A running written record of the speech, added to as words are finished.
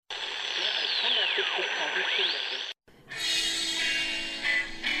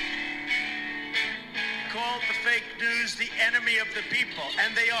Called the fake news the enemy of the people,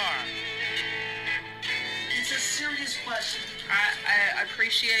 and they are. It's a serious question. I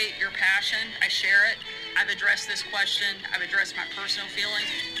appreciate your passion. I share it. I've addressed this question. I've addressed my personal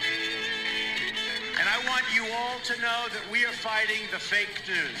feelings. And I want you all to know that we are fighting the fake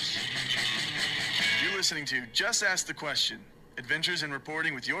news. You're listening to Just Ask the Question, Adventures in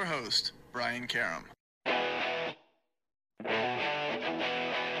Reporting with your host, Brian Karam.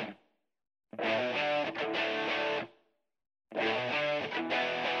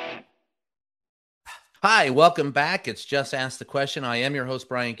 Hi, welcome back. It's Just Ask the Question. I am your host,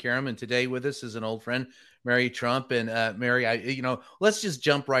 Brian Karam, and today with us is an old friend, Mary Trump. And Mary, let's just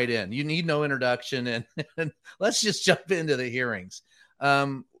jump right in. You need no introduction, and let's just jump into the hearings.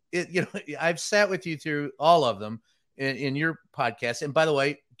 I've sat with you through all of them in your podcast. And by the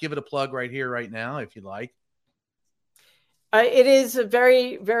way, give it a plug right here, right now, if you'd like. It is a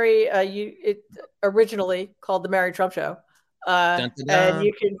very, very, originally called The Mary Trump Show. And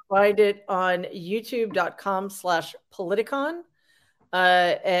you can find it on youtube.com/Politicon.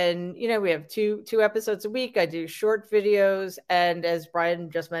 And, we have two episodes a week. I do short videos. And as Brian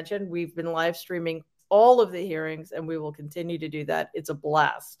just mentioned, we've been live streaming all of the hearings, and we will continue to do that. It's a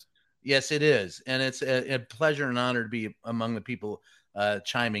blast. Yes, it is. And it's a pleasure and honor to be among the people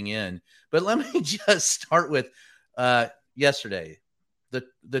chiming in. But let me just start with yesterday,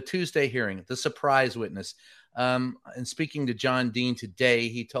 the Tuesday hearing, the surprise witness. And speaking to John Dean today,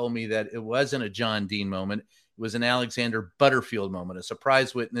 he told me that it wasn't a John Dean moment. It was an Alexander Butterfield moment, a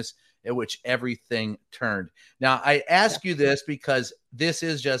surprise witness at which everything turned. Now, I ask you this because this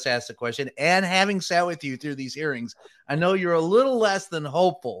is Just Ask the Question. And having sat with you through these hearings, I know you're a little less than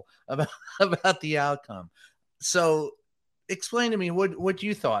hopeful about the outcome. So explain to me what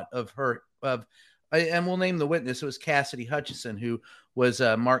you thought of her, and we'll name the witness. It was Cassidy Hutchinson, who was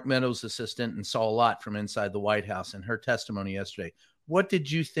Mark Meadows' assistant and saw a lot from inside the White House, and her testimony yesterday. What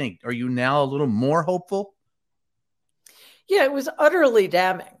did you think? Are you now a little more hopeful? Yeah, it was utterly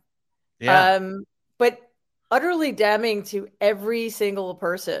damning. Yeah. But utterly damning to every single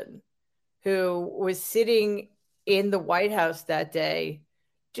person who was sitting in the White House that day,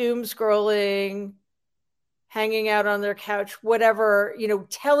 doom scrolling, hanging out on their couch, whatever,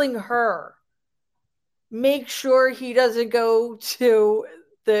 telling her, make sure he doesn't go to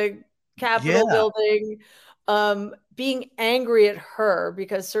the Capitol building, being angry at her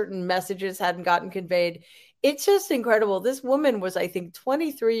because certain messages hadn't gotten conveyed. It's just incredible. This woman was, I think,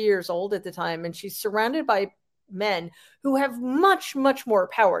 23 years old at the time, and she's surrounded by men who have much, much more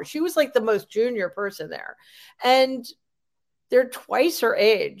power. She was like the most junior person there, and they're twice her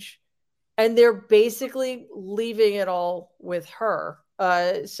age, and they're basically leaving it all with her.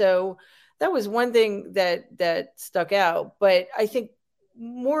 So that was one thing that stuck out. But I think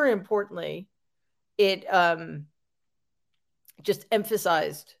more importantly, it just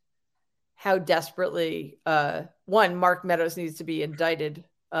emphasized how desperately, Mark Meadows needs to be indicted,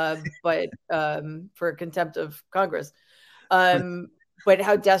 but for contempt of Congress. But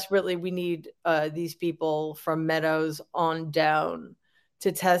how desperately we need these people from Meadows on down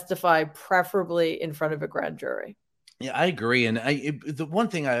to testify, preferably in front of a grand jury. Yeah, I agree. And the one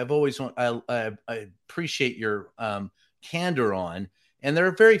thing I appreciate your candor on, and there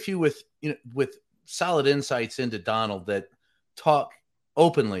are very few with solid insights into Donald that talk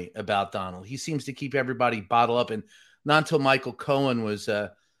openly about Donald. He seems to keep everybody bottled up, and not until Michael Cohen was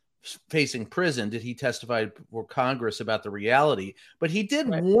facing prison did he testify before Congress about the reality. But he did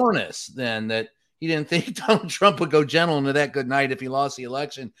warn us then that he didn't think Donald Trump would go gentle into that good night if he lost the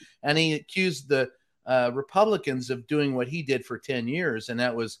election, and he accused the Republicans of doing what he did for 10 years, and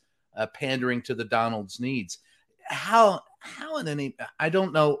that was pandering to the Donald's needs. How in any, I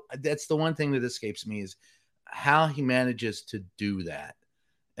don't know. That's the one thing that escapes me is how he manages to do that.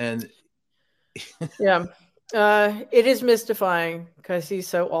 And yeah, it is mystifying because he's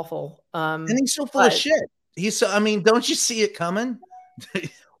so awful. And he's so full of shit. Don't you see it coming?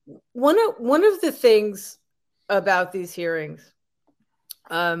 One of the things about these hearings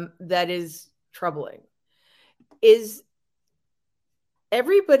that is troubling is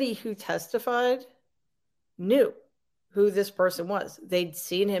everybody who testified knew who this person was. They'd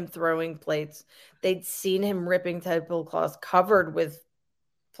seen him throwing plates. They'd seen him ripping tablecloths covered with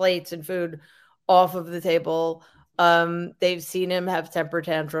plates and food off of the table. They've seen him have temper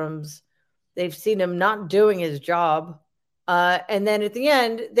tantrums. They've seen him not doing his job. And then at the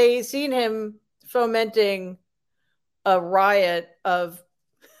end, they've seen him fomenting a riot of,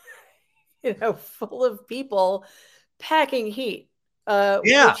 full of people packing heat.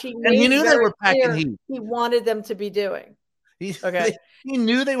 Yeah, which he and he made knew they very were packing clear heat. he wanted them to be doing. He, Okay. he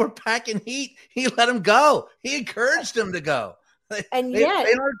knew they were packing heat. He let them go. He encouraged them to go. And yet,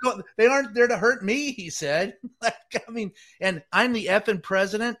 They aren't there to hurt me, he said. Like, I mean, and I'm the effing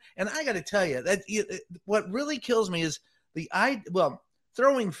president. And I got to tell you that what really kills me is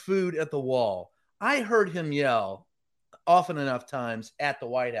throwing food at the wall. I heard him yell often enough times at the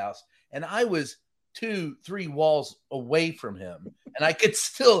White House, and I was 2-3 walls away from him, and I could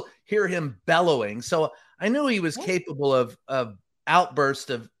still hear him bellowing. So I knew he was capable of outbursts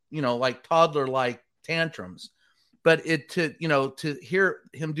of, like toddler-like tantrums. But to hear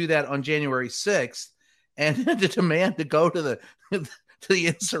him do that on January 6th and to demand to go to the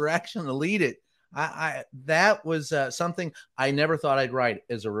insurrection to lead it, that was something I never thought I'd write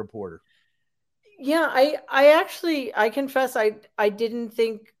as a reporter. Yeah, I confess I didn't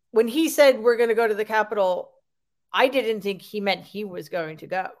think when he said we're going to go to the Capitol, I didn't think he meant he was going to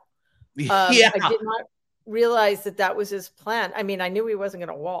go. Yeah. I did not realize that was his plan. I mean, I knew he wasn't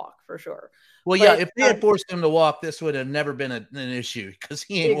going to walk for sure. Well, yeah, if they had forced him to walk, this would have never been an issue because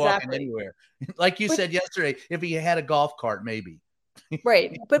he ain't walking anywhere. Like you said yesterday, if he had a golf cart, maybe.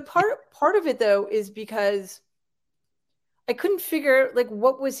 Right. But part of it, though, is because I couldn't figure, like,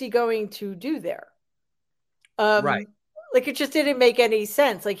 what was he going to do there? Right. Like, it just didn't make any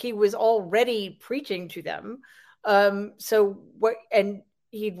sense. Like, he was already preaching to them. So what, and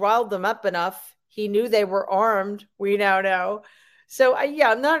he'd riled them up enough. He knew they were armed. We now know. So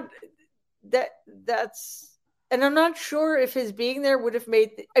I'm not and I'm not sure if his being there would have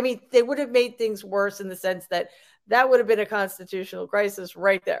they would have made things worse in the sense that would have been a constitutional crisis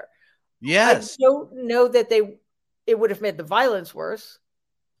right there. Yes. I don't know that it would have made the violence worse.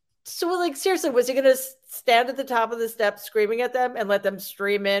 So, like, seriously, was he going to stand at the top of the steps screaming at them and let them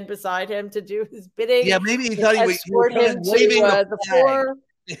stream in beside him to do his bidding? Yeah, maybe he thought he was waving the floor.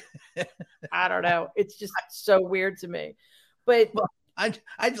 I don't know. It's just so weird to me. But I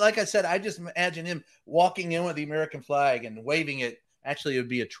like I said, I just imagine him walking in with the American flag and waving it. Actually, it would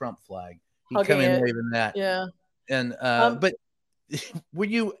be a Trump flag. He'd come in waving that. Yeah. And but were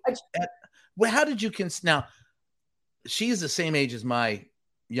you? How did you now? She's the same age as my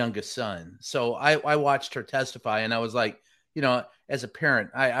youngest son, so I watched her testify, and I was like, as a parent,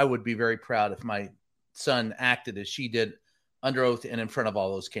 I would be very proud if my son acted as she did under oath and in front of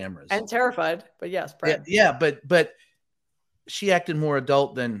all those cameras. And terrified, but yes, proud. Yeah, but she acted more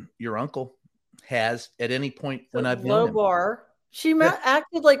adult than your uncle has at any point when I've known him. Low bar. She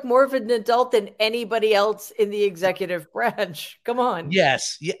acted like more of an adult than anybody else in the executive branch. Come on.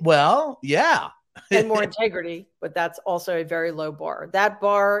 Yes. Well, yeah. And more integrity, but that's also a very low bar. That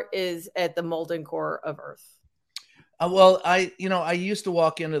bar is at the molten core of Earth. Well, I used to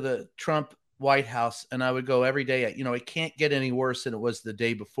walk into the Trump White House and I would go every day. It can't get any worse than it was the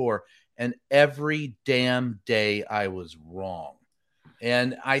day before. And every damn day I was wrong.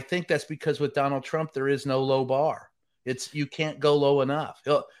 And I think that's because with Donald Trump, there is no low bar. You can't go low enough.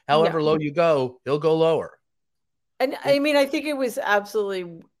 However low you go, he'll go lower. And I mean, I think it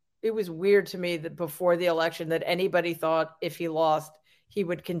was weird to me that before the election that anybody thought if he lost, he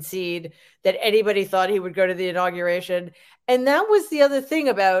would concede, that anybody thought he would go to the inauguration. And that was the other thing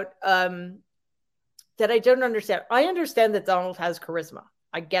about that I don't understand. I understand that Donald has charisma.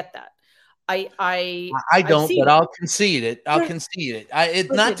 I get that. I don't, but I'll concede it.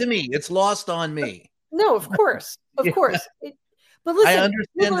 It's not to me. It's lost on me. No, of course. Of course. But listen, I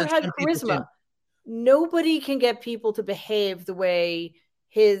understand that had charisma. Nobody can get people to behave the way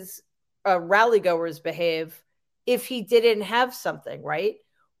his rally goers behave if he didn't have something, right?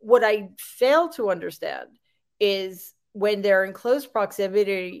 What I fail to understand is when they're in close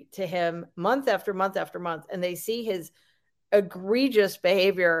proximity to him month after month after month, and they see his egregious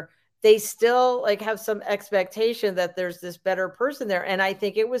behavior, they still like have some expectation that there's this better person there. And I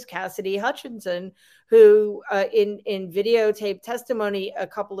think it was Cassidy Hutchinson who in videotape testimony a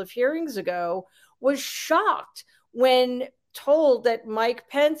couple of hearings ago was shocked when told that Mike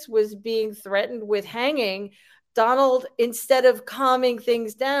Pence was being threatened with hanging. Donald, instead of calming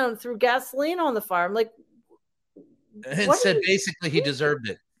things down, threw gasoline on the fire. I'm like, and said basically he deserved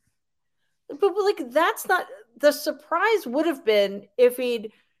it. But like, that's not the surprise. Would have been if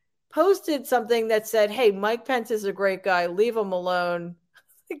he'd posted something that said, "Hey, Mike Pence is a great guy. Leave him alone."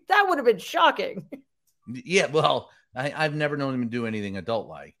 Like, that would have been shocking. Yeah, well, I've never known him to do anything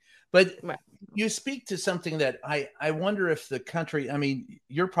adult-like. But you speak to something that I wonder if the country, I mean,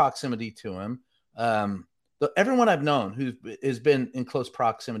 your proximity to him, everyone I've known who has been in close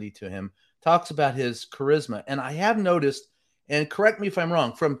proximity to him talks about his charisma. And I have noticed, and correct me if I'm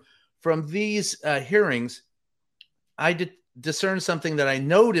wrong, from these hearings, I discern something that I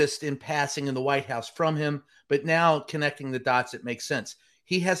noticed in passing in the White House from him, but now connecting the dots, it makes sense.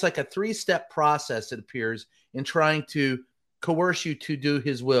 He has like a 3-step process, it appears, in trying to coerce you to do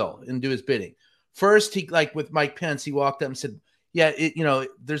his will and do his bidding. First, he, like with Mike Pence, he walked up and said, yeah,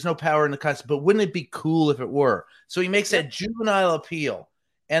 there's no power in the Constitution, but wouldn't it be cool if it were? So he makes that juvenile appeal.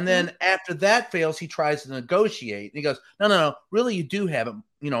 And then after that fails, he tries to negotiate. And he goes, no, really, you do have it.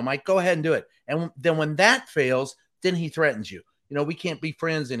 Mike, go ahead and do it. And then when that fails, then he threatens you. We can't be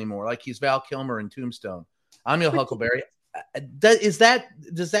friends anymore. Like he's Val Kilmer in Tombstone. I'm Neil Huckleberry. Does that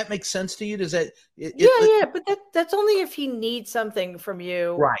make sense to you? Does that? But that's only if he needs something from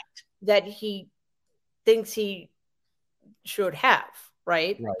you, right? That he thinks he should have,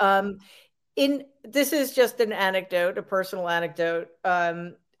 right? This is just an anecdote, a personal anecdote,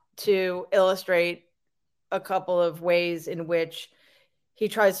 to illustrate a couple of ways in which he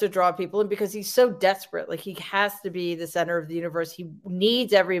tries to draw people in, because he's so desperate. Like, he has to be the center of the universe. He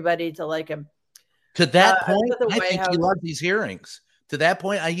needs everybody to like him. To that point, I think he loves these hearings. To that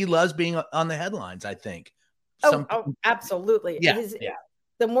point, he loves being on the headlines, I think. Absolutely.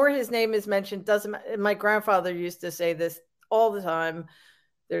 The more his name is mentioned, doesn't matter. My grandfather used to say this all the time.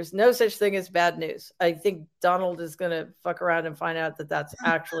 There's no such thing as bad news. I think Donald is going to fuck around and find out that that's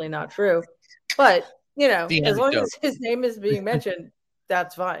actually not true. But, as long as his name is being mentioned,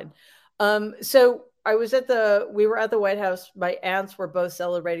 that's fine. So we were at the White House. My aunts were both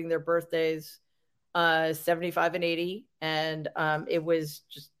celebrating their birthdays, 75 and 80. And it was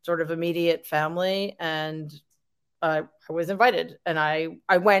just sort of immediate family. And I was invited. And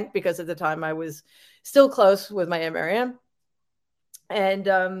I went because at the time I was still close with my Aunt Marianne. And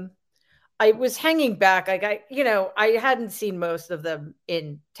I was hanging back. I hadn't seen most of them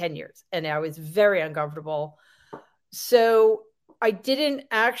in 10 years, and I was very uncomfortable. So I didn't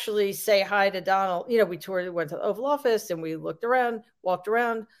actually say hi to Donald. We went to the Oval Office, and we walked around.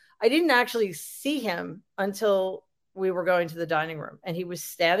 I didn't actually see him until we were going to the dining room, and he was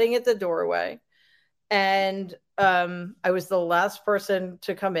standing at the doorway. And I was the last person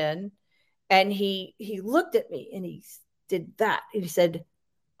to come in, and he looked at me, and he did that. He said,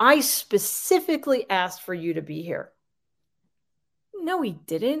 "I specifically asked for you to be here." No, he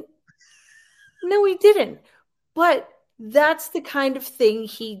didn't. But that's the kind of thing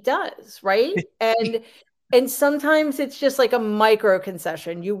he does, right? And sometimes it's just like a micro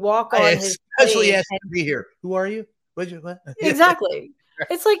concession. You walk on his especially asked to be here. Who are you? What? Exactly.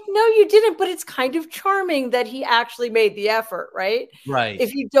 It's like, no, you didn't, but it's kind of charming that he actually made the effort, right? Right.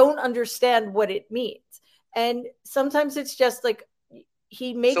 If you don't understand what it means. And sometimes it's just like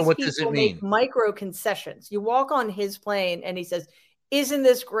he makes people make micro concessions. You walk on his plane and he says, "Isn't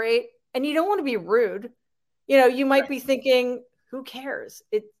this great?" And you don't want to be rude. You might be thinking, who cares?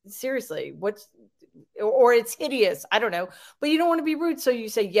 Seriously, or it's hideous. I don't know. But you don't want to be rude. So you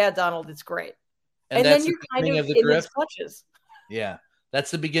say, "Yeah, Donald, it's great." And then you're kind of in his clutches. Yeah.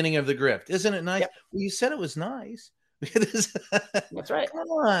 That's the beginning of the grift. Isn't it nice? Yep. Well, you said it was nice. That's right. Come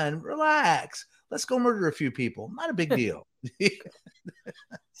on, relax. Let's go murder a few people. Not a big deal.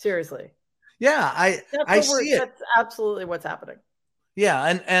 Seriously. Yeah, I see it. That's absolutely what's happening.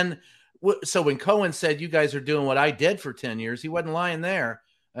 Yeah, and so when Cohen said you guys are doing what I did for 10 years, he wasn't lying there.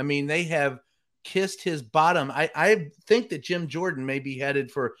 I mean, they have kissed his bottom. I think that Jim Jordan may be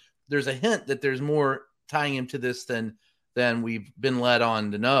headed for. There's a hint that there's more tying him to this than we've been led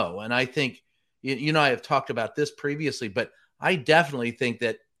on to know. And I think I have talked about this previously, but I definitely think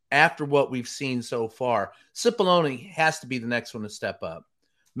that after what we've seen so far, Cipollone has to be the next one to step up.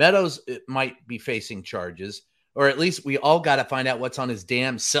 Meadows might be facing charges, or at least we all got to find out what's on his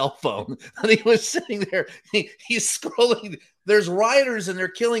damn cell phone. And he was sitting there, he's scrolling. There's rioters and they're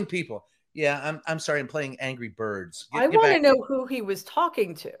killing people. Yeah, I'm sorry, I'm playing Angry Birds. I want to know who he was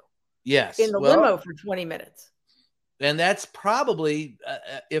talking to. Yes. In the limo for 20 minutes. And that's probably,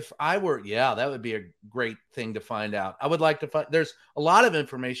 if I were, that would be a great thing to find out. I would like to find, there's a lot of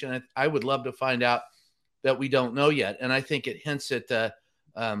information I would love to find out that we don't know yet. And I think it hints at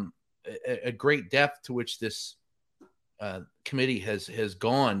a great depth to which this committee has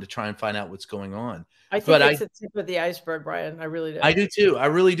gone to try and find out what's going on. I think it's the tip of the iceberg, Brian. I really do. I do too. I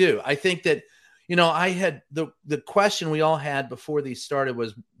really do. I think that, I had the question we all had before these started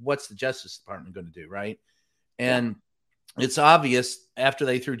was, what's the Justice Department going to do, right? And it's obvious after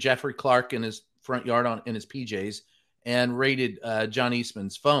they threw Jeffrey Clark in his front yard in his PJs and raided John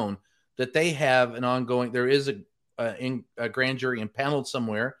Eastman's phone that they have an ongoing. There is a grand jury impaneled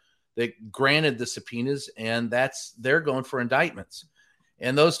somewhere that granted the subpoenas, and they're going for indictments.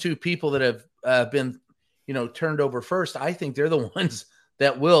 And those two people that have been turned over first, I think they're the ones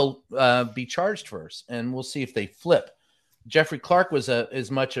that will be charged first, and we'll see if they flip. Jeffrey Clark was as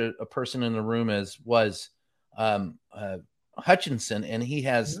much a person in the room as was Hutchinson, and he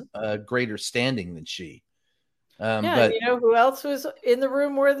has a greater standing than she. But you know who else was in the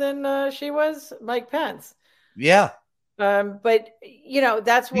room more than she was? Mike Pence. Yeah. But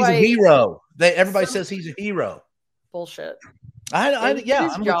that's he's why a hero. Everybody says he's a hero. Bullshit. I'm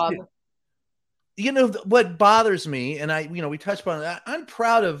job. with you. You know what bothers me, and we touched upon it. I'm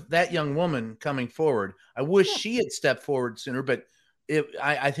proud of that young woman coming forward. I wish she had stepped forward sooner, but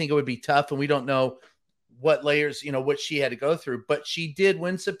I think it would be tough, and we don't know what layers, what she had to go through. But she did,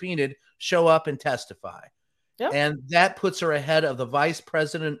 when subpoenaed, show up and testify. Yep. And that puts her ahead of the Vice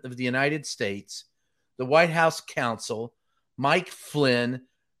President of the United States, the White House counsel, Mike Flynn,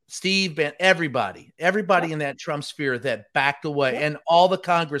 Steve Bannon, everybody in that Trump sphere that backed away, and all the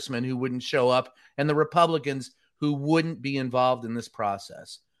congressmen who wouldn't show up, and the Republicans who wouldn't be involved in this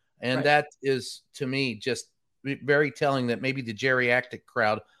process. And that is, to me, just very telling that maybe the geriatric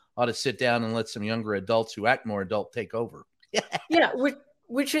crowd ought to sit down and let some younger adults who act more adult take over. Yeah,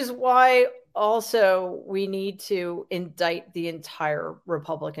 which is why also we need to indict the entire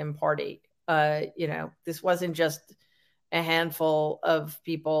Republican Party. This wasn't just a handful of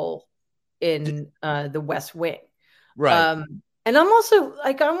people in the West Wing. Right. And I'm also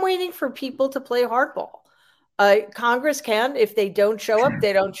I'm waiting for people to play hardball. Congress can, if they don't show up,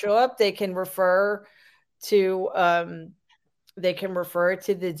 they don't show up. They can refer to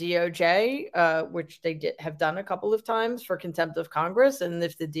the DOJ, which they have done a couple of times for contempt of Congress. And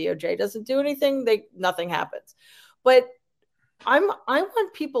if the DOJ doesn't do anything, nothing happens. But I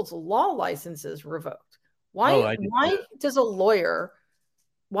want people's law licenses revoked. Why is a lawyer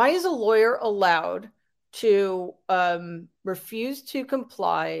allowed to refuse to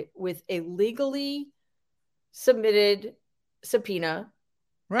comply with a legally submitted subpoena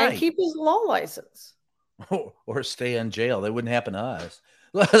and keep his law license? Or stay in jail. That wouldn't happen to us.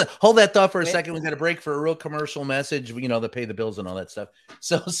 Hold that thought for a second. We got a break for a real commercial message, to pay the bills and all that stuff.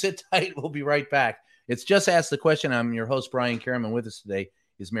 So sit tight. We'll be right back. It's Just Ask the Question. I'm your host, Brian Karem, and with us today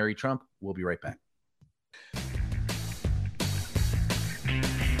is Mary Trump. We'll be right back.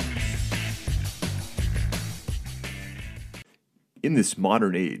 In this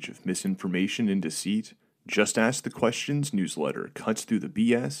modern age of misinformation and deceit, Just Ask the Questions newsletter cuts through the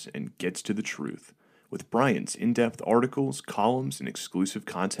BS and gets to the truth. With Brian's in-depth articles, columns, and exclusive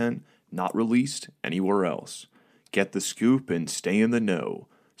content not released anywhere else. Get the scoop and stay in the know.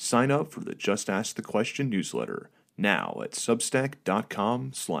 Sign up for the Just Ask the Question newsletter now at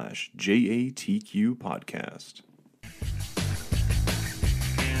substack.com/JATQ podcast.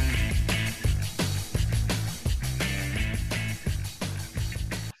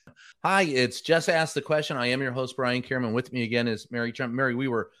 Hi, it's Just Ask the Question. I am your host, Brian Karem. With me again is Mary Trump. Mary, we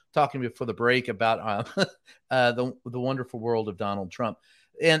were talking before the break about the wonderful world of Donald Trump.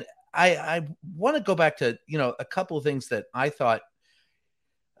 And I want to go back to, a couple of things that I thought,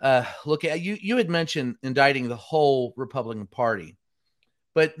 look at. You had mentioned indicting the whole Republican Party,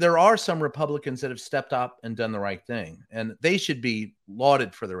 but there are some Republicans that have stepped up and done the right thing, and they should be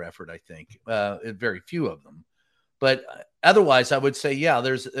lauded for their effort, I think. Very few of them. But otherwise, I would say,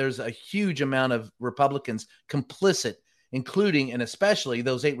 there's a huge amount of Republicans complicit, including and especially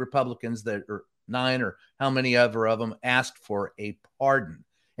those 8 Republicans that are 9 or how many ever of them asked for a pardon.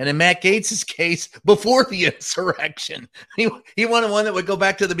 And in Matt Gaetz's case, before the insurrection, he wanted one that would go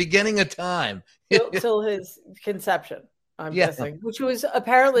back to the beginning of time. Till his conception, I'm guessing, which was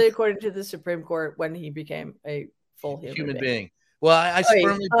apparently, according to the Supreme Court, when he became a full human being. Well, I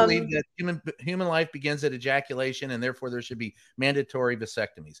firmly believe that human life begins at ejaculation, and therefore there should be mandatory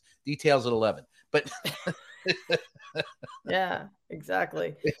vasectomies. Details at 11. But yeah,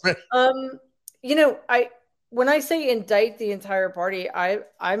 exactly. When I say indict the entire party,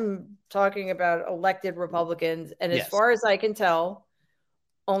 I'm talking about elected Republicans, and as far as I can tell,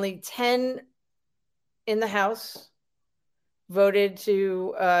 only 10 in the House voted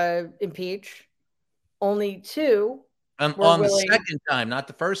to impeach. Only 2. On the second time, not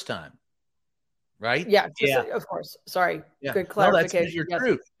the first time, right? Yeah, of course. Sorry, good clarification. That's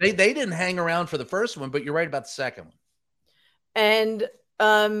true. They didn't hang around for the first one, but you're right about the second one. And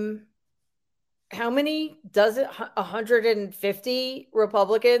how many does it? 150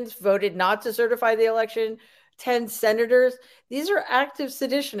 Republicans voted not to certify the election. 10 senators. These are active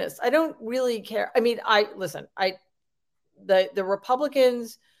seditionists. I don't really care. I mean, the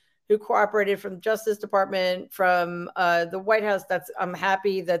Republicans who cooperated from the Justice Department, from the White House. I'm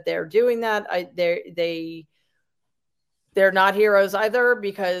happy that they're doing that. They're not heroes either,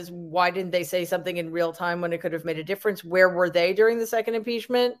 because why didn't they say something in real time when it could have made a difference? Where were they during the second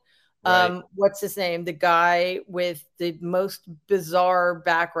impeachment? Right. What's his name? The guy with the most bizarre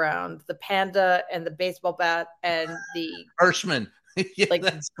background, the panda and the baseball bat and the Hirschman. Yeah, like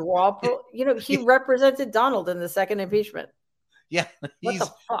draw. He represented Donald in the second impeachment. yeah, What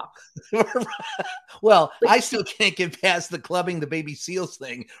the fuck? Well, Like, I still can't get past the clubbing the baby seals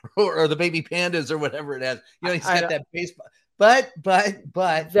thing or the baby pandas or whatever it has. He's got that baseball. But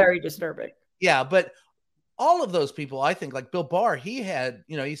very disturbing. Yeah, but all of those people, I think, like Bill Barr, he had,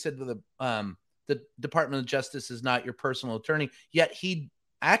 he said the Department of Justice is not your personal attorney, yet he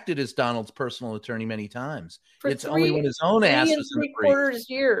acted as Donald's personal attorney many times. It's only when his own ass was in the brief.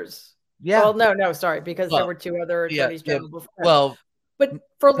 Years. Yeah. Well, no, sorry, because there were two other attorneys general before. Well, but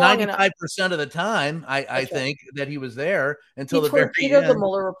for long enough, 95% of the time, I think that he was there until the very end. The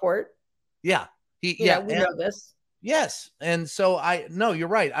Mueller report. Yeah, we know this. Yes, and so you're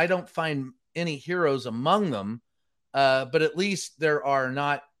right. I don't find any heroes among them, but at least there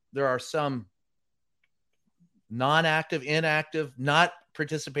are some non-active, inactive, not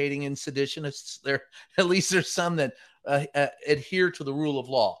participating in seditionists. There, at least there's some that adhere to the rule of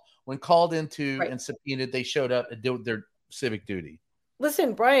law. When called into and subpoenaed, they showed up and did their civic duty.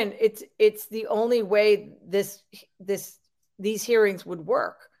 Listen, Brian, it's the only way these hearings would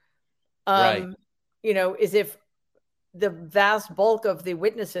work. Right. Is if the vast bulk of the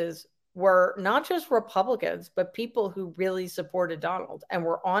witnesses were not just Republicans, but people who really supported Donald and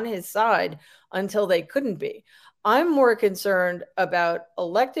were on his side until they couldn't be. I'm more concerned about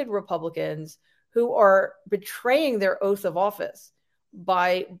elected Republicans who are betraying their oath of office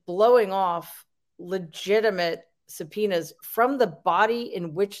by blowing off legitimate subpoenas from the body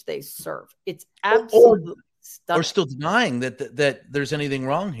in which they serve. It's absolutely stunning. Or still denying that there's anything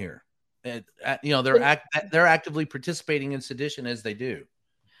wrong here. They're actively participating in sedition as they do.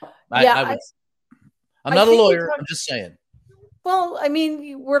 I'm not a lawyer. I'm just saying. Well, I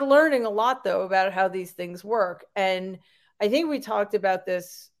mean, we're learning a lot though about how these things work, and I think we talked about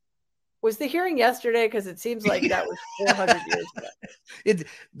this. Was the hearing yesterday? Because it seems like that was 400 years ago.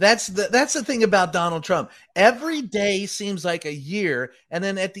 That's the thing about Donald Trump. Every day seems like a year, and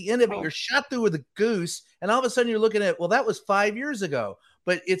then at the end of it, you're shot through with a goose, and all of a sudden you're looking at, well, that was 5 years ago.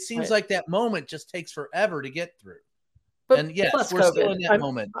 But it seems like that moment just takes forever to get through. But and yes, we're COVID. still in that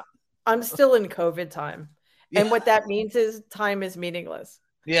moment. I'm still in COVID time. Yeah. And what that means is time is meaningless.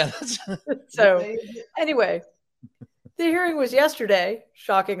 Yeah. So anyway, the hearing was yesterday,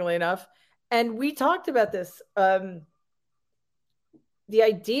 shockingly enough. And we talked about this. The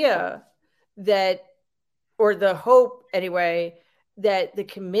idea that, or the hope anyway, that the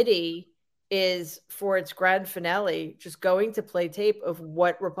committee is for its grand finale just going to play tape of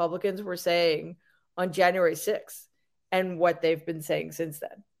what Republicans were saying on January 6th and what they've been saying since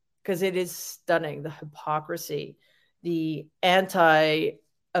then. Because it is stunning, the hypocrisy, the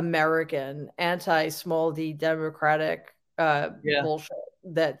anti-American, anti-small d Democratic bullshit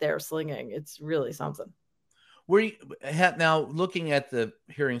that they're slinging. It's really something. Now looking at the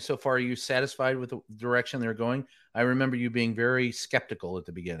hearing so far, are you satisfied with the direction they're going? I remember you being very skeptical at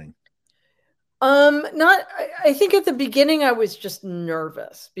the beginning. I think at the beginning I was just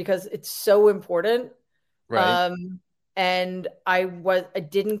nervous because it's so important. Right. And I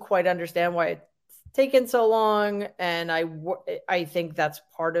didn't quite understand why it's taken so long. And I think that's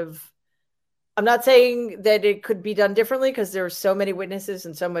part of, I'm not saying that it could be done differently because there are so many witnesses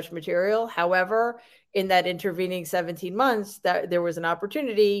and so much material. However, in that intervening 17 months, that there was an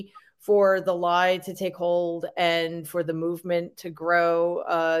opportunity for the lie to take hold and for the movement to grow,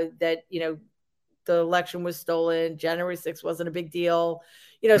 that, the election was stolen. January 6th wasn't a big deal.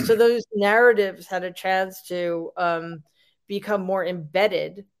 So those narratives had a chance to become more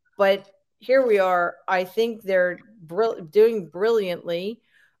embedded. But here we are. I think they're doing brilliantly.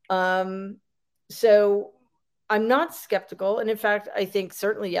 So I'm not skeptical. And in fact, I think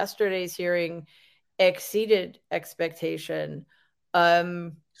certainly yesterday's hearing exceeded expectation.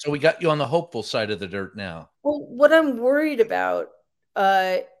 So we got you on the hopeful side of the dirt now. Well, what I'm worried about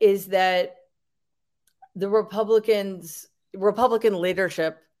is that the Republican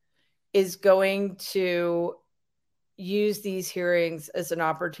leadership is going to use these hearings as an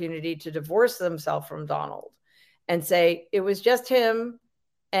opportunity to divorce themselves from Donald and say it was just him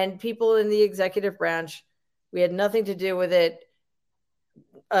and people in the executive branch. We had nothing to do with it.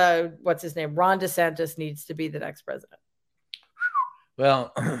 What's his name? Ron DeSantis needs to be the next president.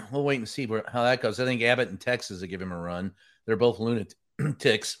 Well, we'll wait and see how that goes. I think Abbott in Texas will give him a run. They're both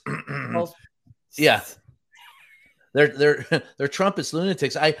lunatics. Yeah. They're Trumpist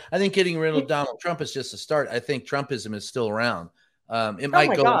lunatics. I think getting rid of Donald Trump is just a start. I think Trumpism is still around. It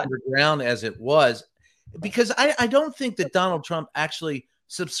might go underground as it was, because I don't think that Donald Trump actually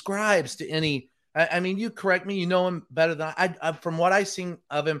subscribes to any. I mean, you correct me. You know him better than I. From what I've seen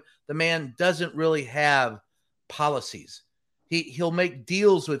of him, the man doesn't really have policies. He'll make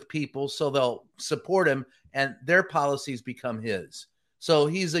deals with people so they'll support him, and their policies become his. So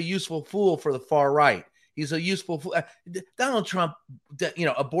he's a useful fool for the far right. He's a useful fool. Donald Trump,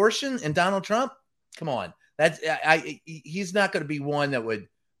 abortion and Donald Trump. Come on, he's not going to be one that would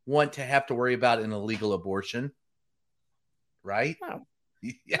want to have to worry about an illegal abortion, right? No.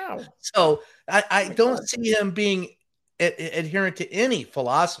 Yeah. No. So I don't see him being adherent to any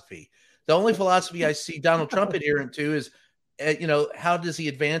philosophy. The only philosophy I see Donald Trump adherent to is, how does he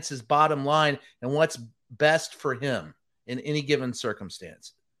advance his bottom line and what's best for him in any given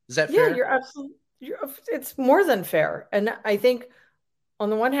circumstance. Is that fair? Yeah, you're absolutely. It's more than fair, and I think on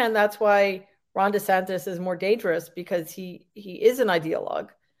the one hand, that's why Ron DeSantis is more dangerous, because he is an ideologue,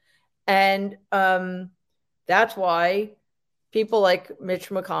 and that's why people like Mitch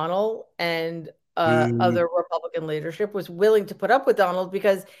McConnell and other Republican leadership was willing to put up with Donald,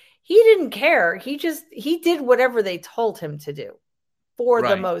 because he didn't care. He did whatever they told him to do, for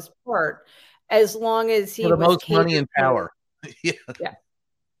the most part, as long as he for the was most money and power.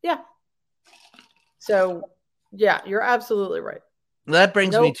 Yeah. So, yeah, you're absolutely right. That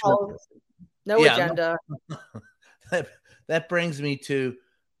brings me to agenda. That brings me to,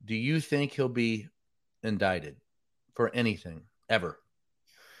 do you think he'll be indicted for anything ever?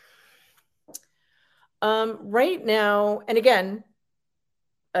 Right now, and again,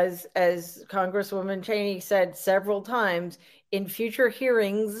 as Congresswoman Cheney said several times, in future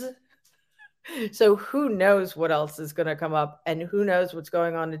hearings. So who knows what else is going to come up, and who knows what's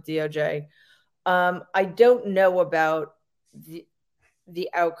going on at DOJ. I don't know about the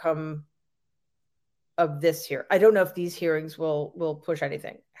outcome of this here. I don't know if these hearings will push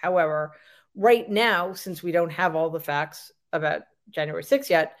anything. However, right now, since we don't have all the facts about January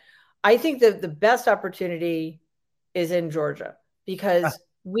 6th yet, I think that the best opportunity is in Georgia, because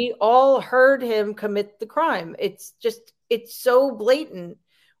we all heard him commit the crime. It's so blatant.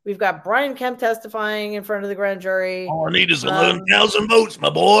 We've got Brian Kemp testifying in front of the grand jury. All I need is 11,000 votes, my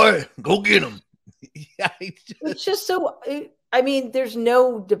boy. Go get them. It's just so. I mean, there's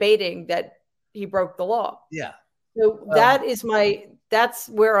no debating that he broke the law. Yeah. So that's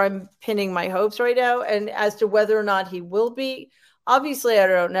where I'm pinning my hopes right now. And as to whether or not he will be, obviously, I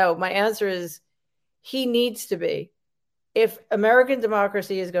don't know. My answer is he needs to be. If American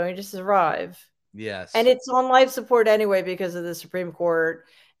democracy is going to survive. Yes. And it's on life support anyway, because of the Supreme Court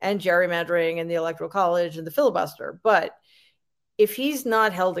and gerrymandering and the Electoral College and the filibuster. But if he's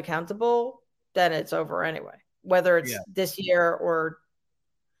not held accountable, then it's over anyway. Whether it's this year or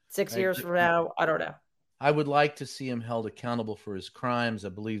 6 years from now, I don't know. I would like to see him held accountable for his crimes. I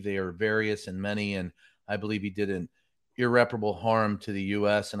believe they are various and many, and I believe he did an irreparable harm to the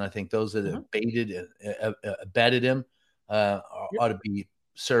U.S. And I think those that abetted him ought to be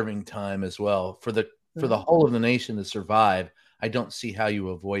serving time as well. For the whole of the nation to survive, I don't see how you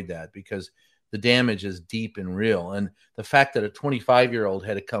avoid that, because the damage is deep and real. And the fact that a 25-year-old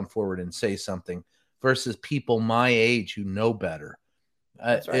had to come forward and say something versus people my age who know better,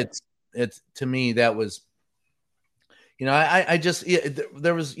 it's to me, that was,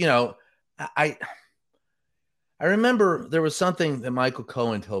 there was, I remember there was something that Michael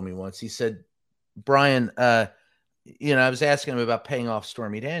Cohen told me once. He said, Brian, I was asking him about paying off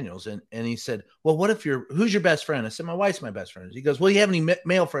Stormy Daniels, and he said, well, who's your best friend? I said, my wife's my best friend. He goes, well, you have any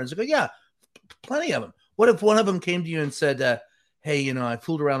male friends? I go, yeah, plenty of them. What if one of them came to you and said, hey, I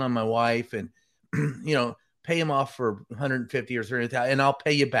fooled around on my wife, and, pay him off for 150 or 300,000, and I'll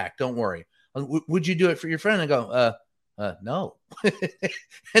pay you back. Don't worry. Would you do it for your friend? I go, no.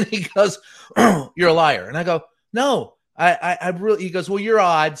 And he goes, oh, you're a liar. And I go, no. I really, he goes, well, you're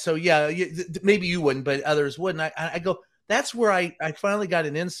odd. So yeah, maybe you wouldn't, but others wouldn't. I go, that's where I finally got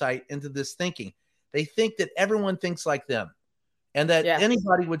an insight into this thinking. They think that everyone thinks like them, and that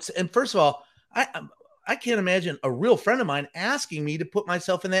anybody would. And first of all, I can't imagine a real friend of mine asking me to put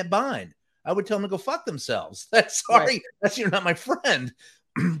myself in that bind. I would tell them to go fuck themselves. That's sorry. Right. You're not my friend,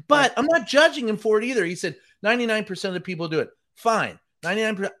 but I'm not judging him for it either. He said 99% of the people do it. Fine.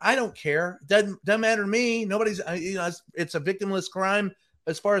 99%. I don't care. Doesn't matter to me. Nobody's, it's a victimless crime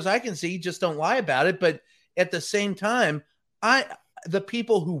as far as I can see. Just don't lie about it. But at the same time, the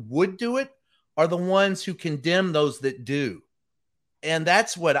people who would do it are the ones who condemn those that do. And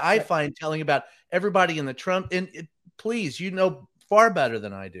that's what I find telling about everybody in the Trump. And please, far better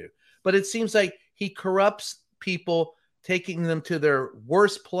than I do. But it seems like he corrupts people, taking them to their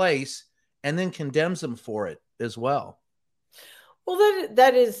worst place, and then condemns them for it as well. Well,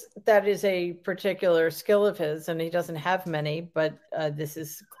 that is a particular skill of his, and he doesn't have many, but this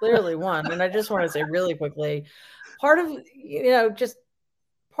is clearly one. And I just want to say really quickly, part of just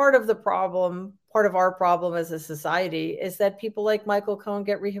part of the problem, part of our problem as a society is that people like Michael Cohen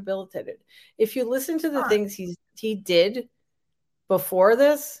get rehabilitated. If you listen to the things he did before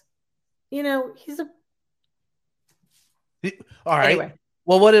this, he's a all right. Anyway.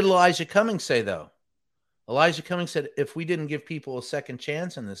 Well, what did Elijah Cummings say though? Elijah Cummings said, if we didn't give people a second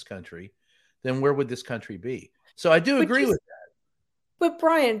chance in this country, then where would this country be? So I do agree with that. But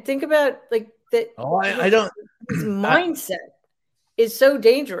Brian, think about like that. Oh, I don't. His mindset is so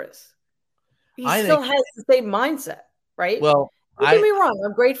dangerous. He still has the same mindset, right? Well, don't get me wrong.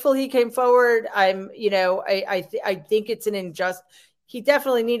 I'm grateful he came forward. I think it's an injustice. He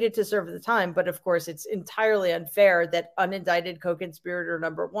definitely needed to serve the time, but of course, it's entirely unfair that unindicted co-conspirator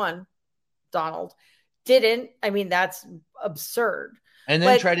number one, Donald, didn't. I mean, that's absurd. And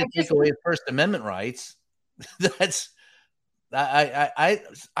then try to take away First Amendment rights. That's I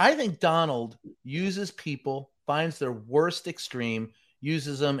think Donald uses people, finds their worst extreme,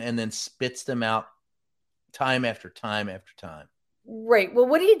 uses them, and then spits them out time after time after time. Right. Well,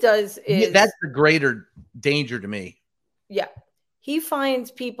 what he does is that's the greater danger to me. Yeah. He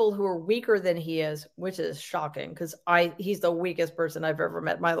finds people who are weaker than he is, which is shocking because he's the weakest person I've ever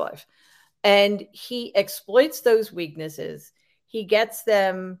met in my life. And he exploits those weaknesses. He gets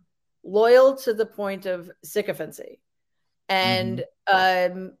them loyal to the point of sycophancy. And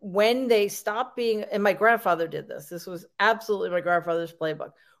when they stop being, and my grandfather did this was absolutely my grandfather's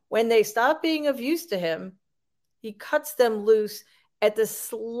playbook. When they stop being of use to him, he cuts them loose at the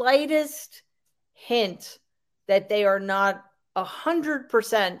slightest hint that they are not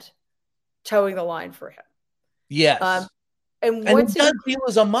 100% towing the line for him. Yes. And he does deal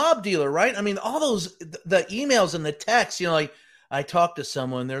as a mob dealer, right? I mean, all those, the emails and the texts, like I talked to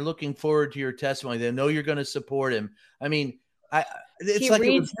someone, they're looking forward to your testimony. They know you're going to support him. I mean, he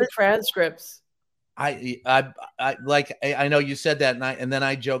reads the transcripts. I know you said that, and then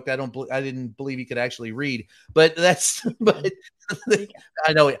I joked. I didn't believe he could actually read, but I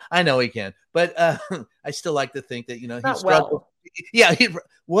know he can, but I still like to think that he struggles. Well. Yeah,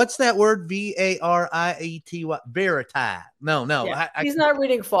 what's that word? Variety? Verity? No. Yeah, he's not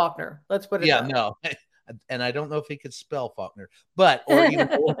reading Faulkner. Let's put it. Yeah, no. And I don't know if he could spell Faulkner, or even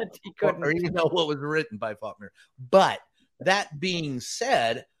know what was written by Faulkner. But that being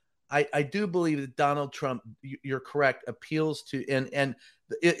said, I do believe that Donald Trump, you're correct, appeals to, and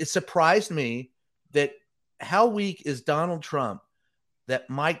it surprised me that how weak is Donald Trump that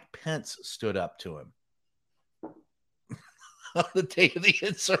Mike Pence stood up to him on the day of the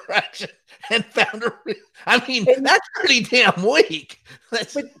insurrection and found that's pretty damn weak.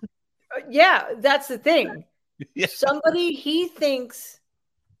 That's the thing. Yeah. Somebody he thinks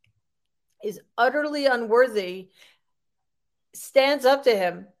is utterly unworthy stands up to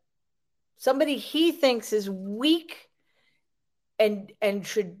him. Somebody he thinks is weak and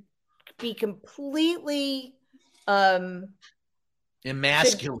should be completely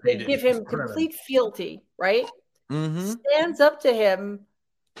emasculated. Give him complete fealty, right? Stands up to him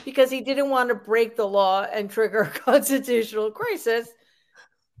because he didn't want to break the law and trigger a constitutional crisis.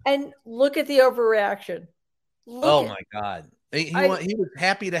 And look at the overreaction. My God. He was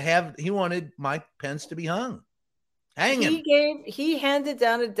happy to he wanted Mike Pence to be hung. Hang him. He handed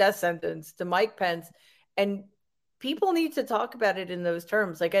down a death sentence to Mike Pence, and people need to talk about it in those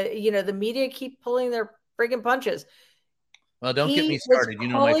terms. Like, the media keep pulling their friggin' punches. Well, don't get me started. You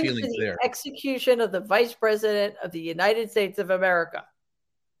know my feelings there. Execution of the Vice President of the United States of America.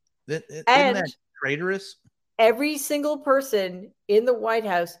 Isn't that traitorous? Every single person in the White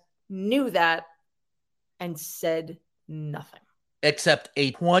House knew that and said nothing. Except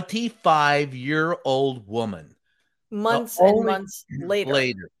a 25-year-old woman. Months and months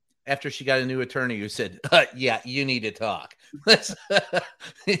later. After she got a new attorney who said, yeah, you need to talk.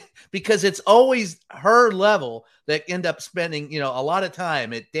 Because it's always her level that end up spending, a lot of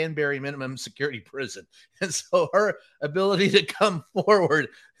time at Danbury Minimum Security Prison. And so her ability to come forward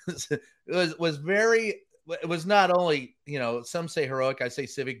was very, it was not only, some say heroic, I say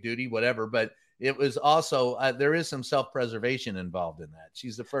civic duty, whatever, but it was also, there is some self-preservation involved in that.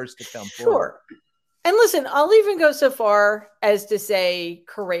 She's the first to come forward. And listen, I'll even go so far as to say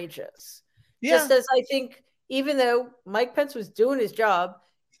courageous. Yeah. Just as I think, even though Mike Pence was doing his job,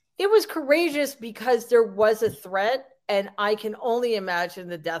 it was courageous because there was a threat. And I can only imagine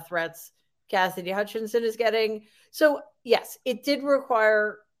the death threats Cassidy Hutchinson is getting. So, yes, it did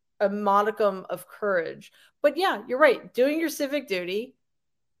require a modicum of courage. But yeah, you're right. Doing your civic duty,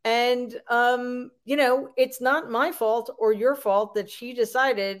 And, it's not my fault or your fault that she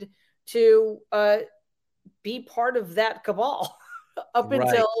decided to be part of that cabal up Right.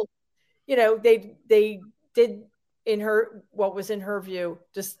 until, they did what was in her view,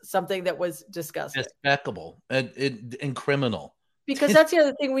 just something that was disgusting. Despicable and criminal. Because that's the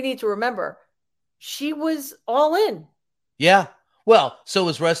other thing we need to remember. She was all in. Yeah. Well, so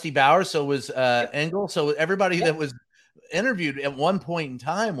was Rusty Bauer. So was Engel. So everybody that was interviewed at one point in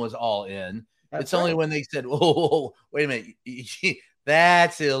time was all in. It's only when they said, "Oh, wait a minute,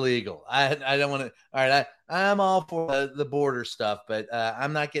 that's illegal." I don't want to. All right, I'm all for the border stuff, but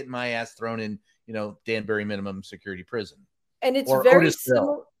I'm not getting my ass thrown in, Danbury minimum security prison. And it's very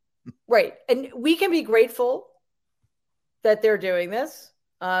similar, right? And we can be grateful that they're doing this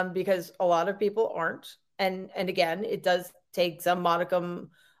because a lot of people aren't. And again, it does take some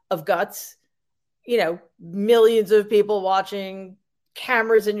modicum of guts. Millions of people watching,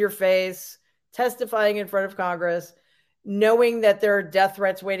 cameras in your face, testifying in front of Congress, knowing that there are death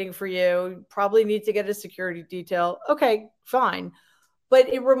threats waiting for you, probably need to get a security detail. Okay, fine. But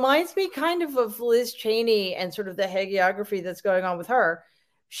it reminds me kind of Liz Cheney and sort of the hagiography that's going on with her.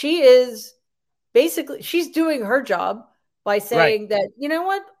 She is basically, she's doing her job by saying that, you know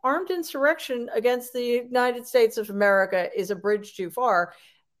what, armed insurrection against the United States of America is a bridge too far.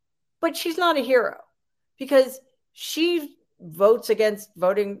 But she's not a hero because she votes against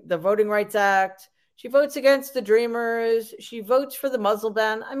the Voting Rights Act. She votes against the Dreamers. She votes for the Muslim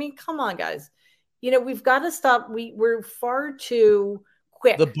ban. I mean, come on, guys. We've got to stop. We're far too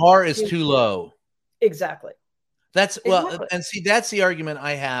quick. The bar is too low. Exactly. And see, that's the argument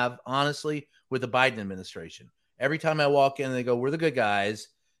I have, honestly, with the Biden administration. Every time I walk in, they go, "We're the good guys,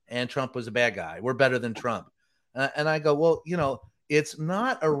 and Trump was a bad guy. We're better than Trump." And I go, well, it's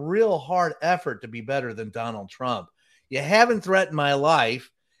not a real hard effort to be better than Donald Trump. You haven't threatened my life,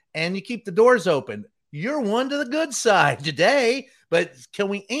 and you keep the doors open. You're one to the good side today, but can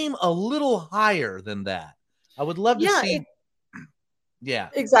we aim a little higher than that? I would love to see. Yeah,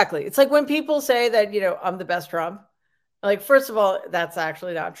 exactly. It's like when people say that, I'm the best Trump. Like, first of all, that's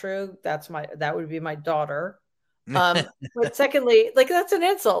actually not true. That would be my daughter. But secondly, like, that's an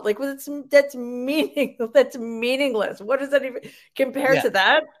insult. Like, that's meaningless. What does that even compare to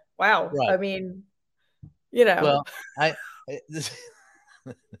that? Wow. Right. I mean, Well,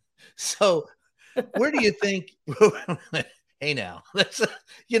 so where do you think? Hey, now let's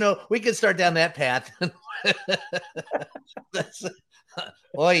we could start down that path.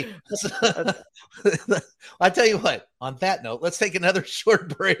 Oi. I tell you what, on that note, let's take another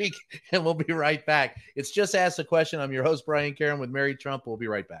short break and we'll be right back. It's Just Ask the Question. I'm your host, Brian Karen with Mary Trump. We'll be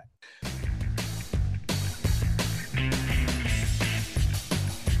right back.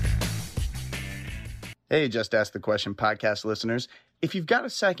 Hey, Just Ask the Question podcast listeners. If you've got a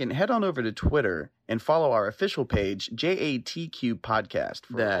second, head on over to Twitter and follow our official page, JATQ Podcast.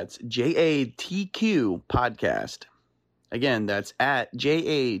 That's JATQ Podcast. Again, that's at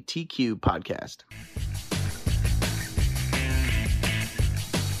JATQ Podcast.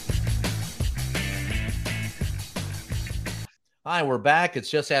 Hi, we're back. It's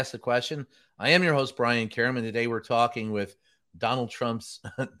Just Ask the Question. I am your host, Brian Karen, and today we're talking with Donald Trump's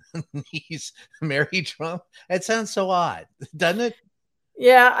niece, Mary Trump. It sounds so odd, doesn't it?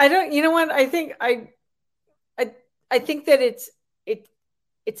 Yeah, I don't. You know what? I think I think that it's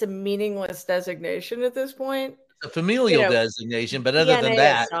a meaningless designation at this point. It's a familial designation, but other than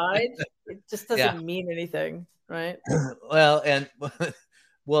that, it just doesn't mean anything, right? Well, it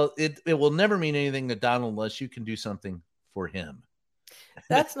will never mean anything to Donald unless you can do something for him.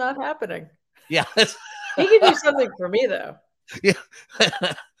 That's not happening. Yeah, he can do something for me though. Yeah.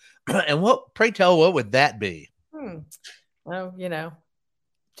 And pray tell, what would that be? Well,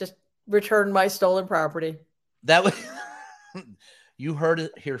 just return my stolen property. That would. You heard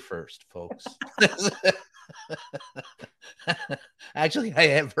it here first, folks. Actually, I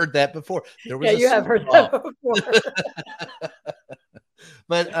have heard that before. You have heard that before.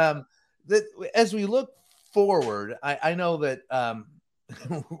 But as we look forward, I know that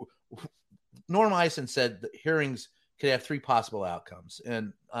Norm Eisen said that hearings could have three possible outcomes.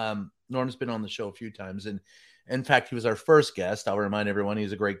 And Norm's been on the show a few times. And in fact, he was our first guest. I'll remind everyone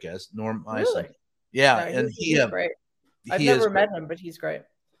he's a great guest. Norm Eisen. Really? Yeah. No, and he's great. I've never met him, but he's great.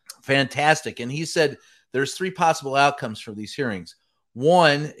 Fantastic. And he said there's three possible outcomes for these hearings.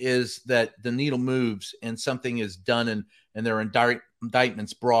 One is that the needle moves and something is done and there are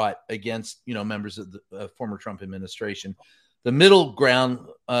indictments brought against, members of the former Trump administration. The middle ground,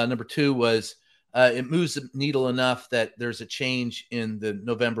 number two, was it moves the needle enough that there's a change in the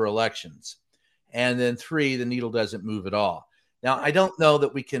November elections. And then three, the needle doesn't move at all. Now, I don't know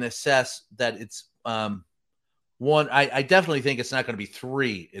that we can assess that it's one. I definitely think it's not going to be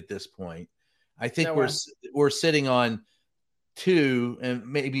 3 at this point. I think we're sitting on 2 and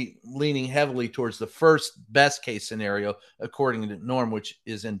maybe leaning heavily towards the first best case scenario, according to Norm, which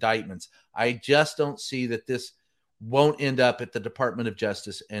is indictments. I just don't see that this won't end up at the Department of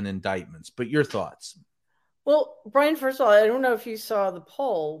Justice and indictments. But your thoughts? Well, Brian, first of all, I don't know if you saw the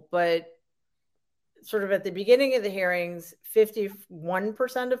poll, but sort of at the beginning of the hearings,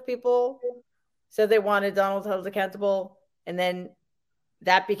 51% of people said they wanted Donald held accountable. And then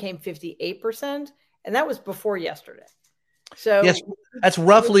that became 58%. And that was before yesterday. So yes, that's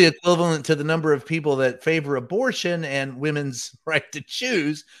roughly equivalent to the number of people that favor abortion and women's right to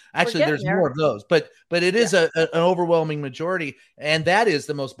choose. Actually, there's more of those, but it is an overwhelming majority, and that is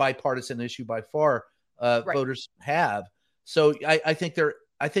the most bipartisan issue by far voters have. So I think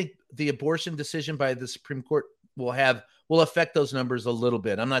the abortion decision by the Supreme Court will affect those numbers a little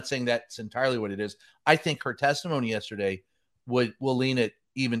bit. I'm not saying that's entirely what it is. I think her testimony yesterday will lean it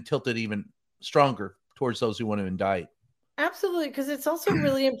tilted even stronger towards those who want to indict. Absolutely, because it's also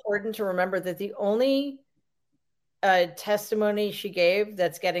really important to remember that the only testimony she gave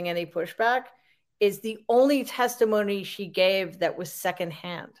that's getting any pushback is the only testimony she gave that was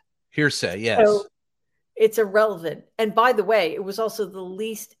secondhand. Hearsay, yes. So it's irrelevant. And by the way, it was also the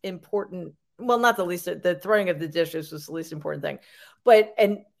least important. Well, not the least. The throwing of the dishes was the least important thing.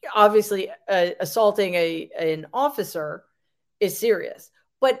 And obviously, assaulting an officer is serious.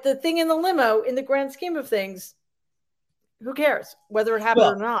 But the thing in the limo, in the grand scheme of things, who cares whether it happened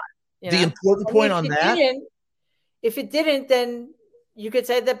or not? The important point on that. If it didn't, then you could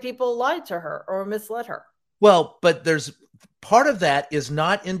say that people lied to her or misled her. Well, but there's part of that is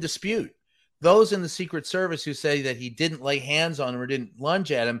not in dispute. Those in the Secret Service who say that he didn't lay hands on him or didn't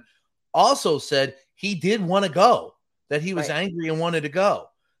lunge at him also said he did want to go, that he was angry and wanted to go.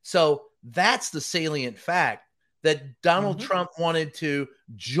 So that's the salient fact, that Donald Trump wanted to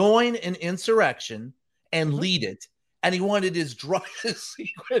join an insurrection and lead it. And he wanted his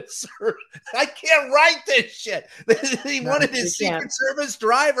Secret Service. I can't write this shit. He wanted his Secret Service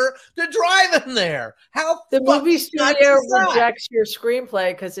driver to drive him there. How the movie studio rejects your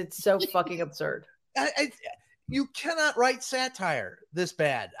screenplay because it's so fucking absurd. You cannot write satire this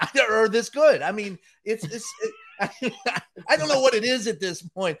bad or this good. I mean, I don't know what it is at this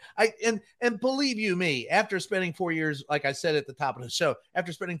point. And believe you me, after spending 4 years, like I said at the top of the show,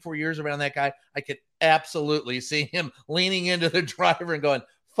 after spending 4 years around that guy, I could absolutely see him leaning into the driver and going,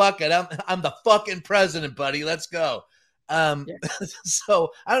 "Fuck it, I'm the fucking president, buddy. Let's go."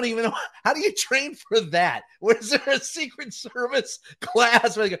 So I don't even know, how do you train for that? Was there a Secret Service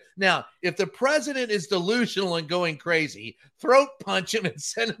class? Now, if the president is delusional and going crazy, throat punch him and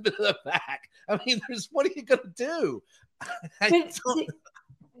send him to the back. I mean, what are you going to do?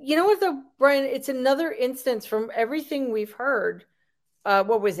 You know what, though, Brian? It's another instance from everything we've heard.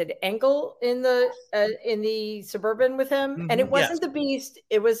 What was it? Engel in the Suburban with him, and it wasn't the Beast;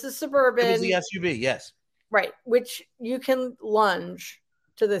 it was the Suburban. It was the SUV, yes. Right, which you can lunge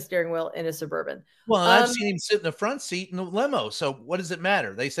to the steering wheel in a Suburban. Well, I've seen him sit in the front seat in the limo. So what does it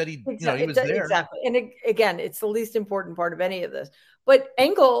matter? They said he was there. Exactly. And again, it's the least important part of any of this. But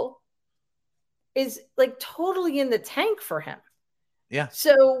Engel is like totally in the tank for him. Yeah.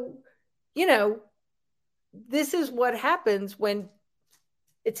 So, this is what happens when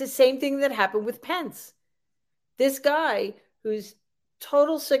it's the same thing that happened with Pence. This guy who's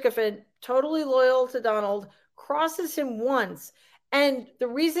total sycophant, totally loyal to Donald, crosses him once. And the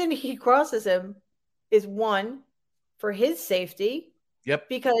reason he crosses him is, one, for his safety. Yep.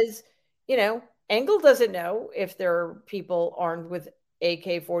 Because, Engel doesn't know if there are people armed with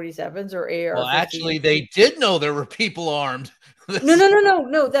AK-47s or AR-15s. Well, actually, they did know there were people armed.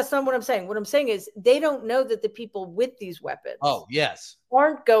 No. That's not what I'm saying. What I'm saying is they don't know that the people with these weapons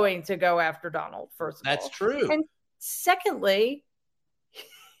aren't going to go after Donald, first of all. That's true. And secondly,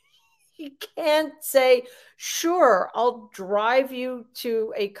 he can't say, "Sure, I'll drive you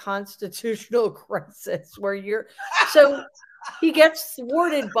to a constitutional crisis where you're." So he gets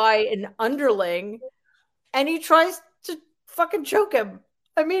thwarted by an underling, and he tries to fucking choke him.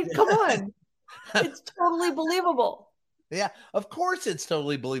 I mean, come on, it's totally believable. Yeah, of course it's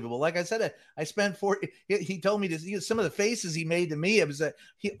totally believable. Like I said, I spent he told me to some of the faces he made to me. It was that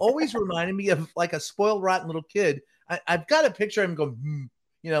he always reminded me of like a spoiled, rotten little kid. I've got a picture of him going,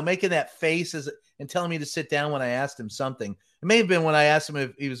 making that face and telling me to sit down when I asked him something. It may have been when I asked him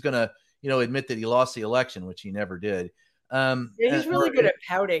if he was going to, admit that he lost the election, which he never did. He's really good at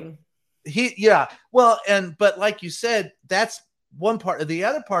pouting. But like you said, that's one part. The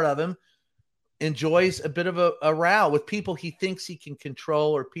other part of him enjoys a bit of a row with people he thinks he can